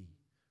be.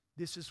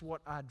 This is what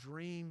I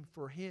dream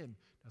for him.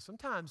 Now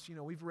sometimes,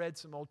 we've read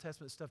some Old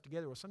Testament stuff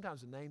together where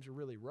sometimes the names are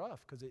really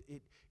rough because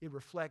it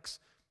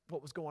reflects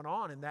what was going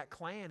on in that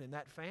clan and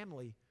that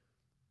family.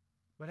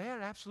 But they had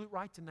an absolute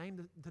right to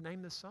name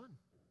the son.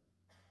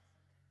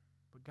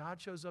 But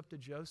God shows up to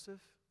Joseph.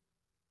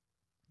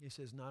 He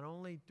says, not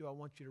only do I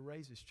want you to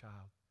raise this child,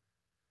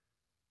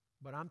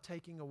 but I'm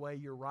taking away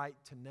your right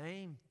to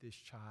name this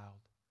child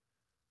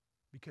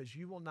because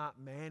you will not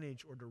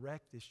manage or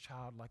direct this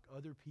child like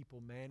other people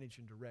manage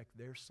and direct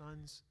their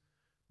sons,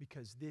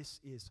 because this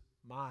is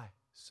my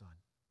son.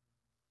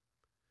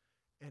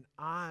 And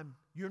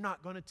you're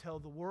not going to tell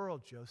the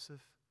world,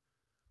 Joseph,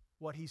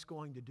 what he's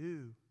going to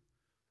do.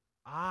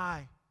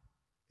 I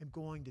am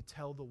going to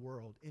tell the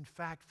world. In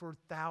fact, for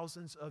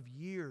thousands of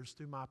years,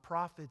 through my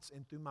prophets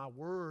and through my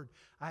word,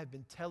 I have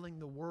been telling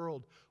the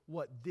world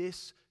what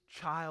this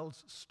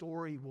child's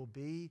story will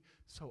be,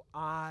 so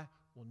I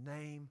will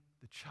name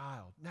the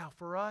child. Now,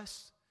 for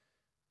us,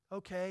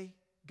 okay,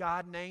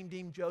 God named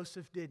him,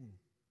 Joseph didn't.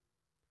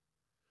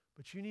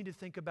 But you need to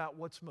think about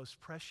what's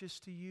most precious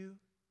to you.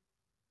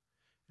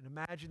 And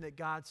imagine that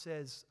God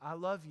says, I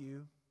love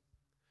you,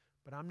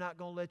 but I'm not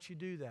going to let you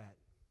do that.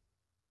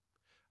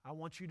 I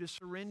want you to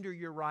surrender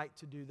your right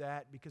to do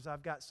that because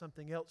I've got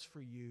something else for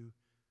you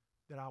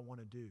that I want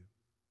to do.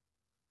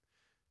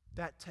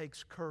 That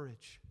takes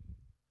courage,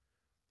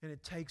 and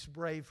it takes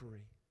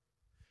bravery.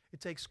 It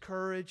takes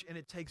courage and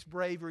it takes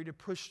bravery to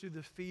push through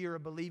the fear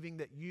of believing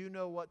that you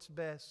know what's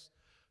best,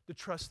 to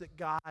trust that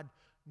God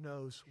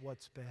knows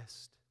what's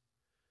best.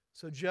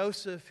 So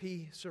Joseph,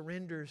 he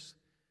surrenders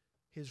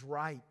his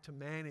right to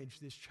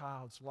manage this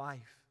child's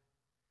life.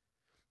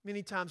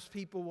 Many times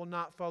people will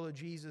not follow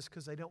Jesus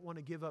because they don't want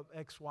to give up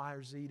X, Y,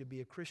 or Z to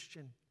be a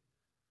Christian.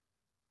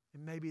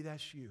 And maybe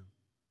that's you.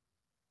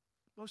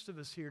 Most of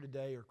us here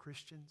today are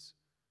Christians.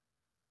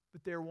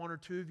 But there are one or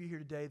two of you here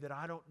today that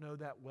I don't know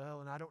that well,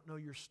 and I don't know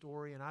your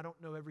story, and I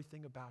don't know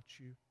everything about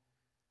you.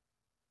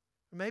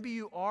 Maybe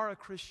you are a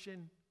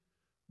Christian,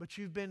 but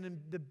you've been in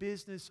the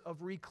business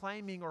of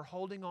reclaiming or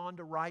holding on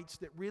to rights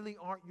that really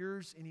aren't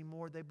yours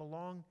anymore. They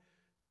belong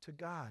to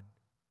God.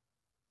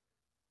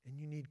 And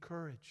you need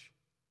courage.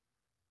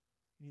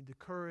 You need the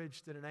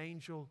courage that an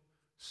angel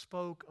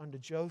spoke unto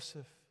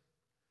Joseph.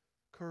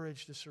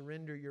 Courage to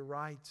surrender your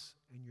rights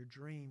and your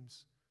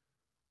dreams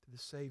to the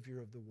Savior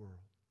of the world.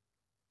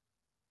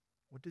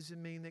 What does it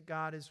mean that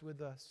God is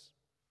with us?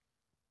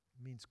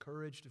 It means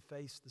courage to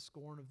face the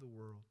scorn of the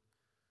world.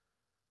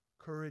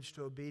 Courage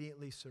to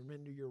obediently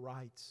surrender your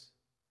rights.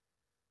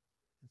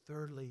 And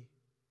thirdly,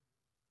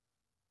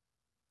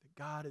 that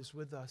God is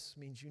with us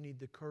means you need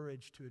the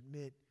courage to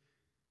admit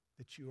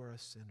that you are a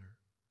sinner.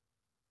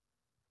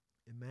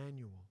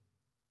 Emmanuel,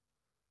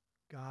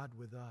 God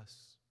with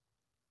us.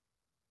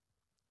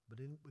 But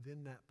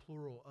within that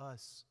plural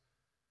us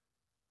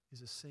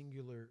is a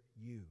singular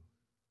you.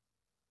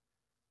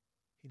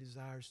 He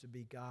desires to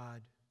be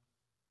God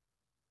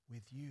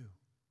with you.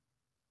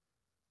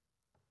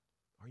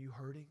 Are you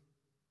hurting?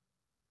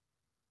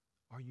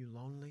 Are you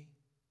lonely?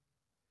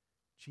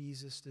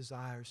 Jesus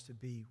desires to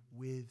be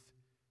with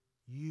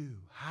you.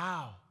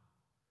 How?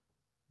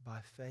 By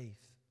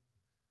faith.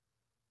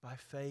 By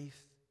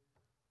faith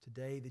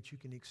today that you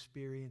can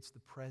experience the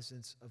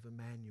presence of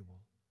Emmanuel.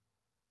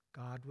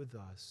 God with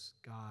us,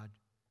 God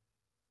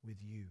with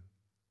you.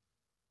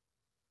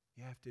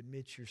 You have to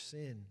admit your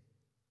sin.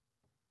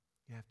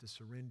 You have to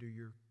surrender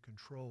your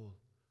control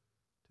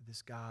to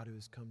this God who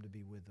has come to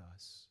be with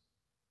us.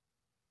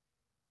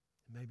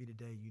 And maybe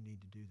today you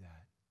need to do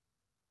that.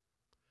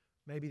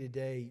 Maybe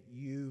today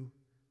you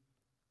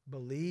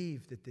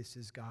believe that this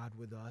is God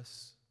with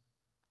us,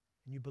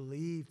 and you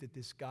believe that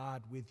this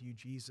God with you,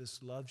 Jesus,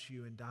 loves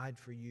you and died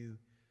for you.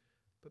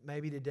 But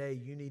maybe today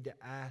you need to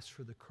ask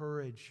for the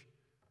courage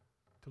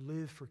to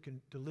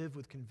live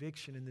with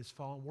conviction in this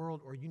fallen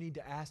world, or you need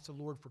to ask the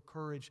Lord for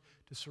courage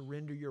to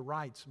surrender your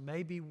rights.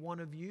 Maybe one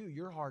of you,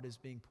 your heart is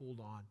being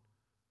pulled on.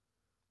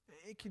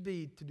 It could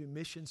be to do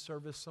mission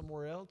service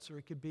somewhere else, or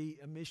it could be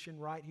a mission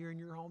right here in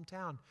your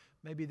hometown.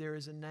 Maybe there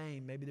is a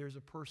name, maybe there's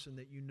a person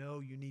that you know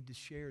you need to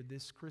share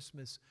this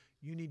Christmas.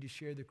 You need to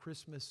share the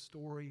Christmas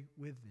story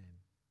with them.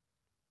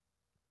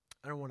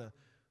 I don't want to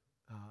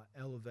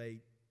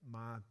elevate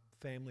my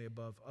family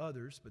above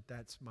others, but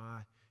that's my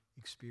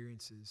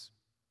experiences.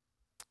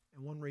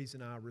 And one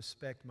reason I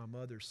respect my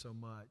mother so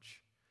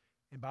much,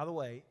 and by the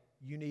way,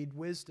 you need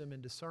wisdom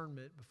and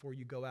discernment before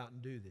you go out and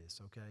do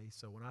this, okay?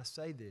 So when I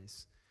say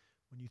this,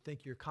 when you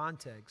think your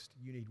context,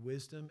 you need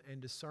wisdom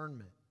and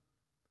discernment.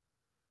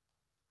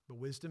 But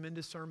wisdom and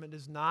discernment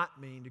does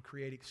not mean to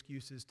create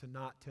excuses to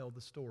not tell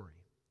the story.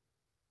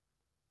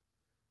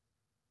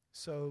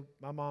 So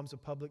my mom's a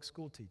public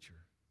school teacher.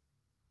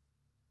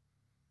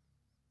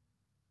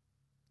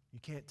 You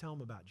can't tell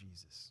them about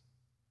Jesus.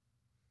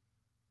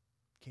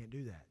 Can't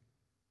do that.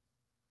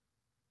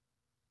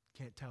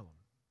 Can't tell them.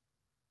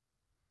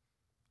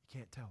 You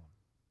can't tell them.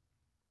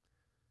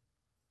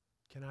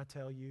 Can I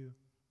tell you?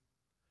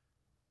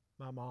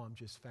 My mom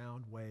just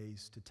found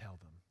ways to tell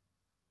them.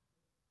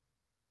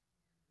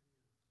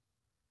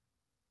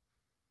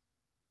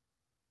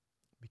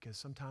 Because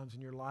sometimes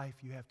in your life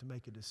you have to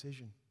make a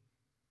decision.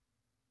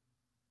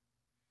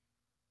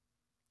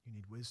 You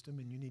need wisdom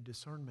and you need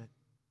discernment.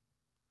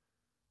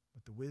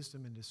 But the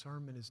wisdom and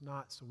discernment is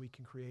not so we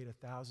can create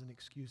 1,000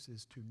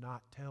 excuses to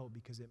not tell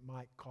because it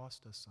might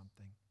cost us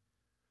something.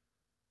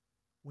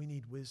 We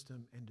need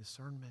wisdom and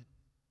discernment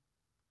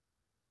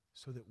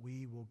so that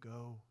we will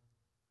go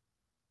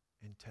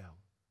and tell.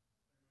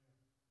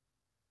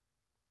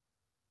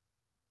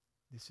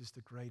 This is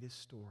the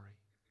greatest story,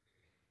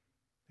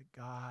 that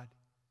God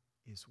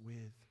is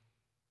with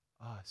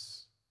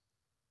us.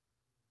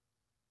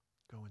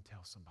 Go and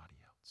tell somebody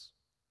else.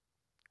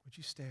 Would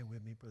you stand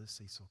with me, Brother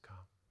Cecil? Come.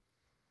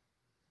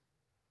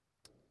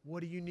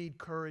 What do you need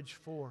courage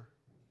for?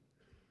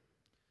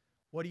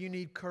 What do you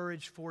need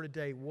courage for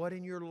today? What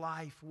in your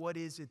life, what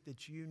is it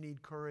that you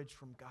need courage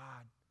from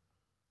God?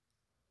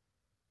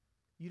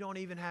 You don't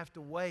even have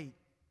to wait.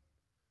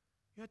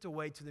 You have to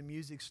wait till the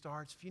music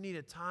starts. If you need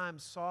a time,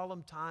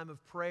 solemn time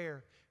of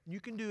prayer, you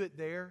can do it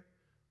there.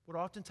 But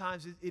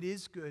oftentimes it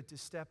is good to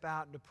step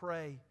out and to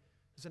pray.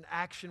 There's an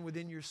action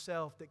within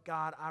yourself that,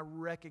 God, I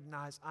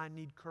recognize I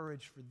need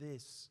courage for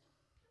this.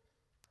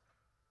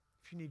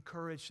 If you need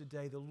courage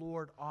today, the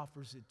Lord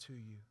offers it to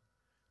you.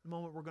 In a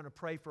moment, we're going to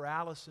pray for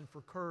Allison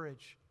for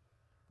courage.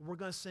 We're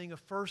going to sing a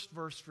first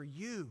verse for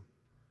you.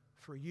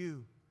 For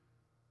you.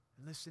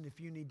 And listen, if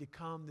you need to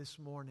come this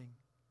morning,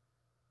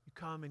 you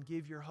come and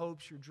give your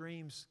hopes, your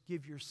dreams,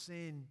 give your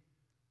sin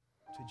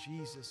to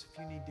Jesus.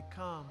 If you need to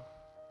come,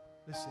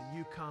 listen,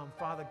 you come.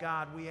 Father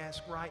God, we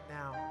ask right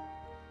now,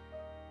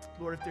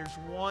 Lord, if there's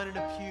one in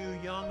a pew,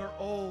 young or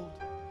old,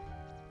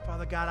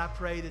 Father God, I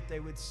pray that they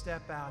would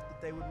step out,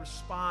 that they would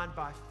respond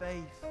by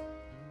faith,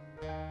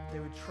 they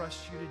would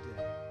trust you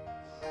today.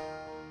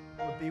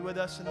 Lord, be with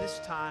us in this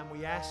time.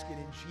 We ask it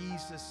in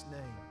Jesus'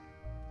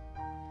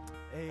 name.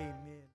 Amen.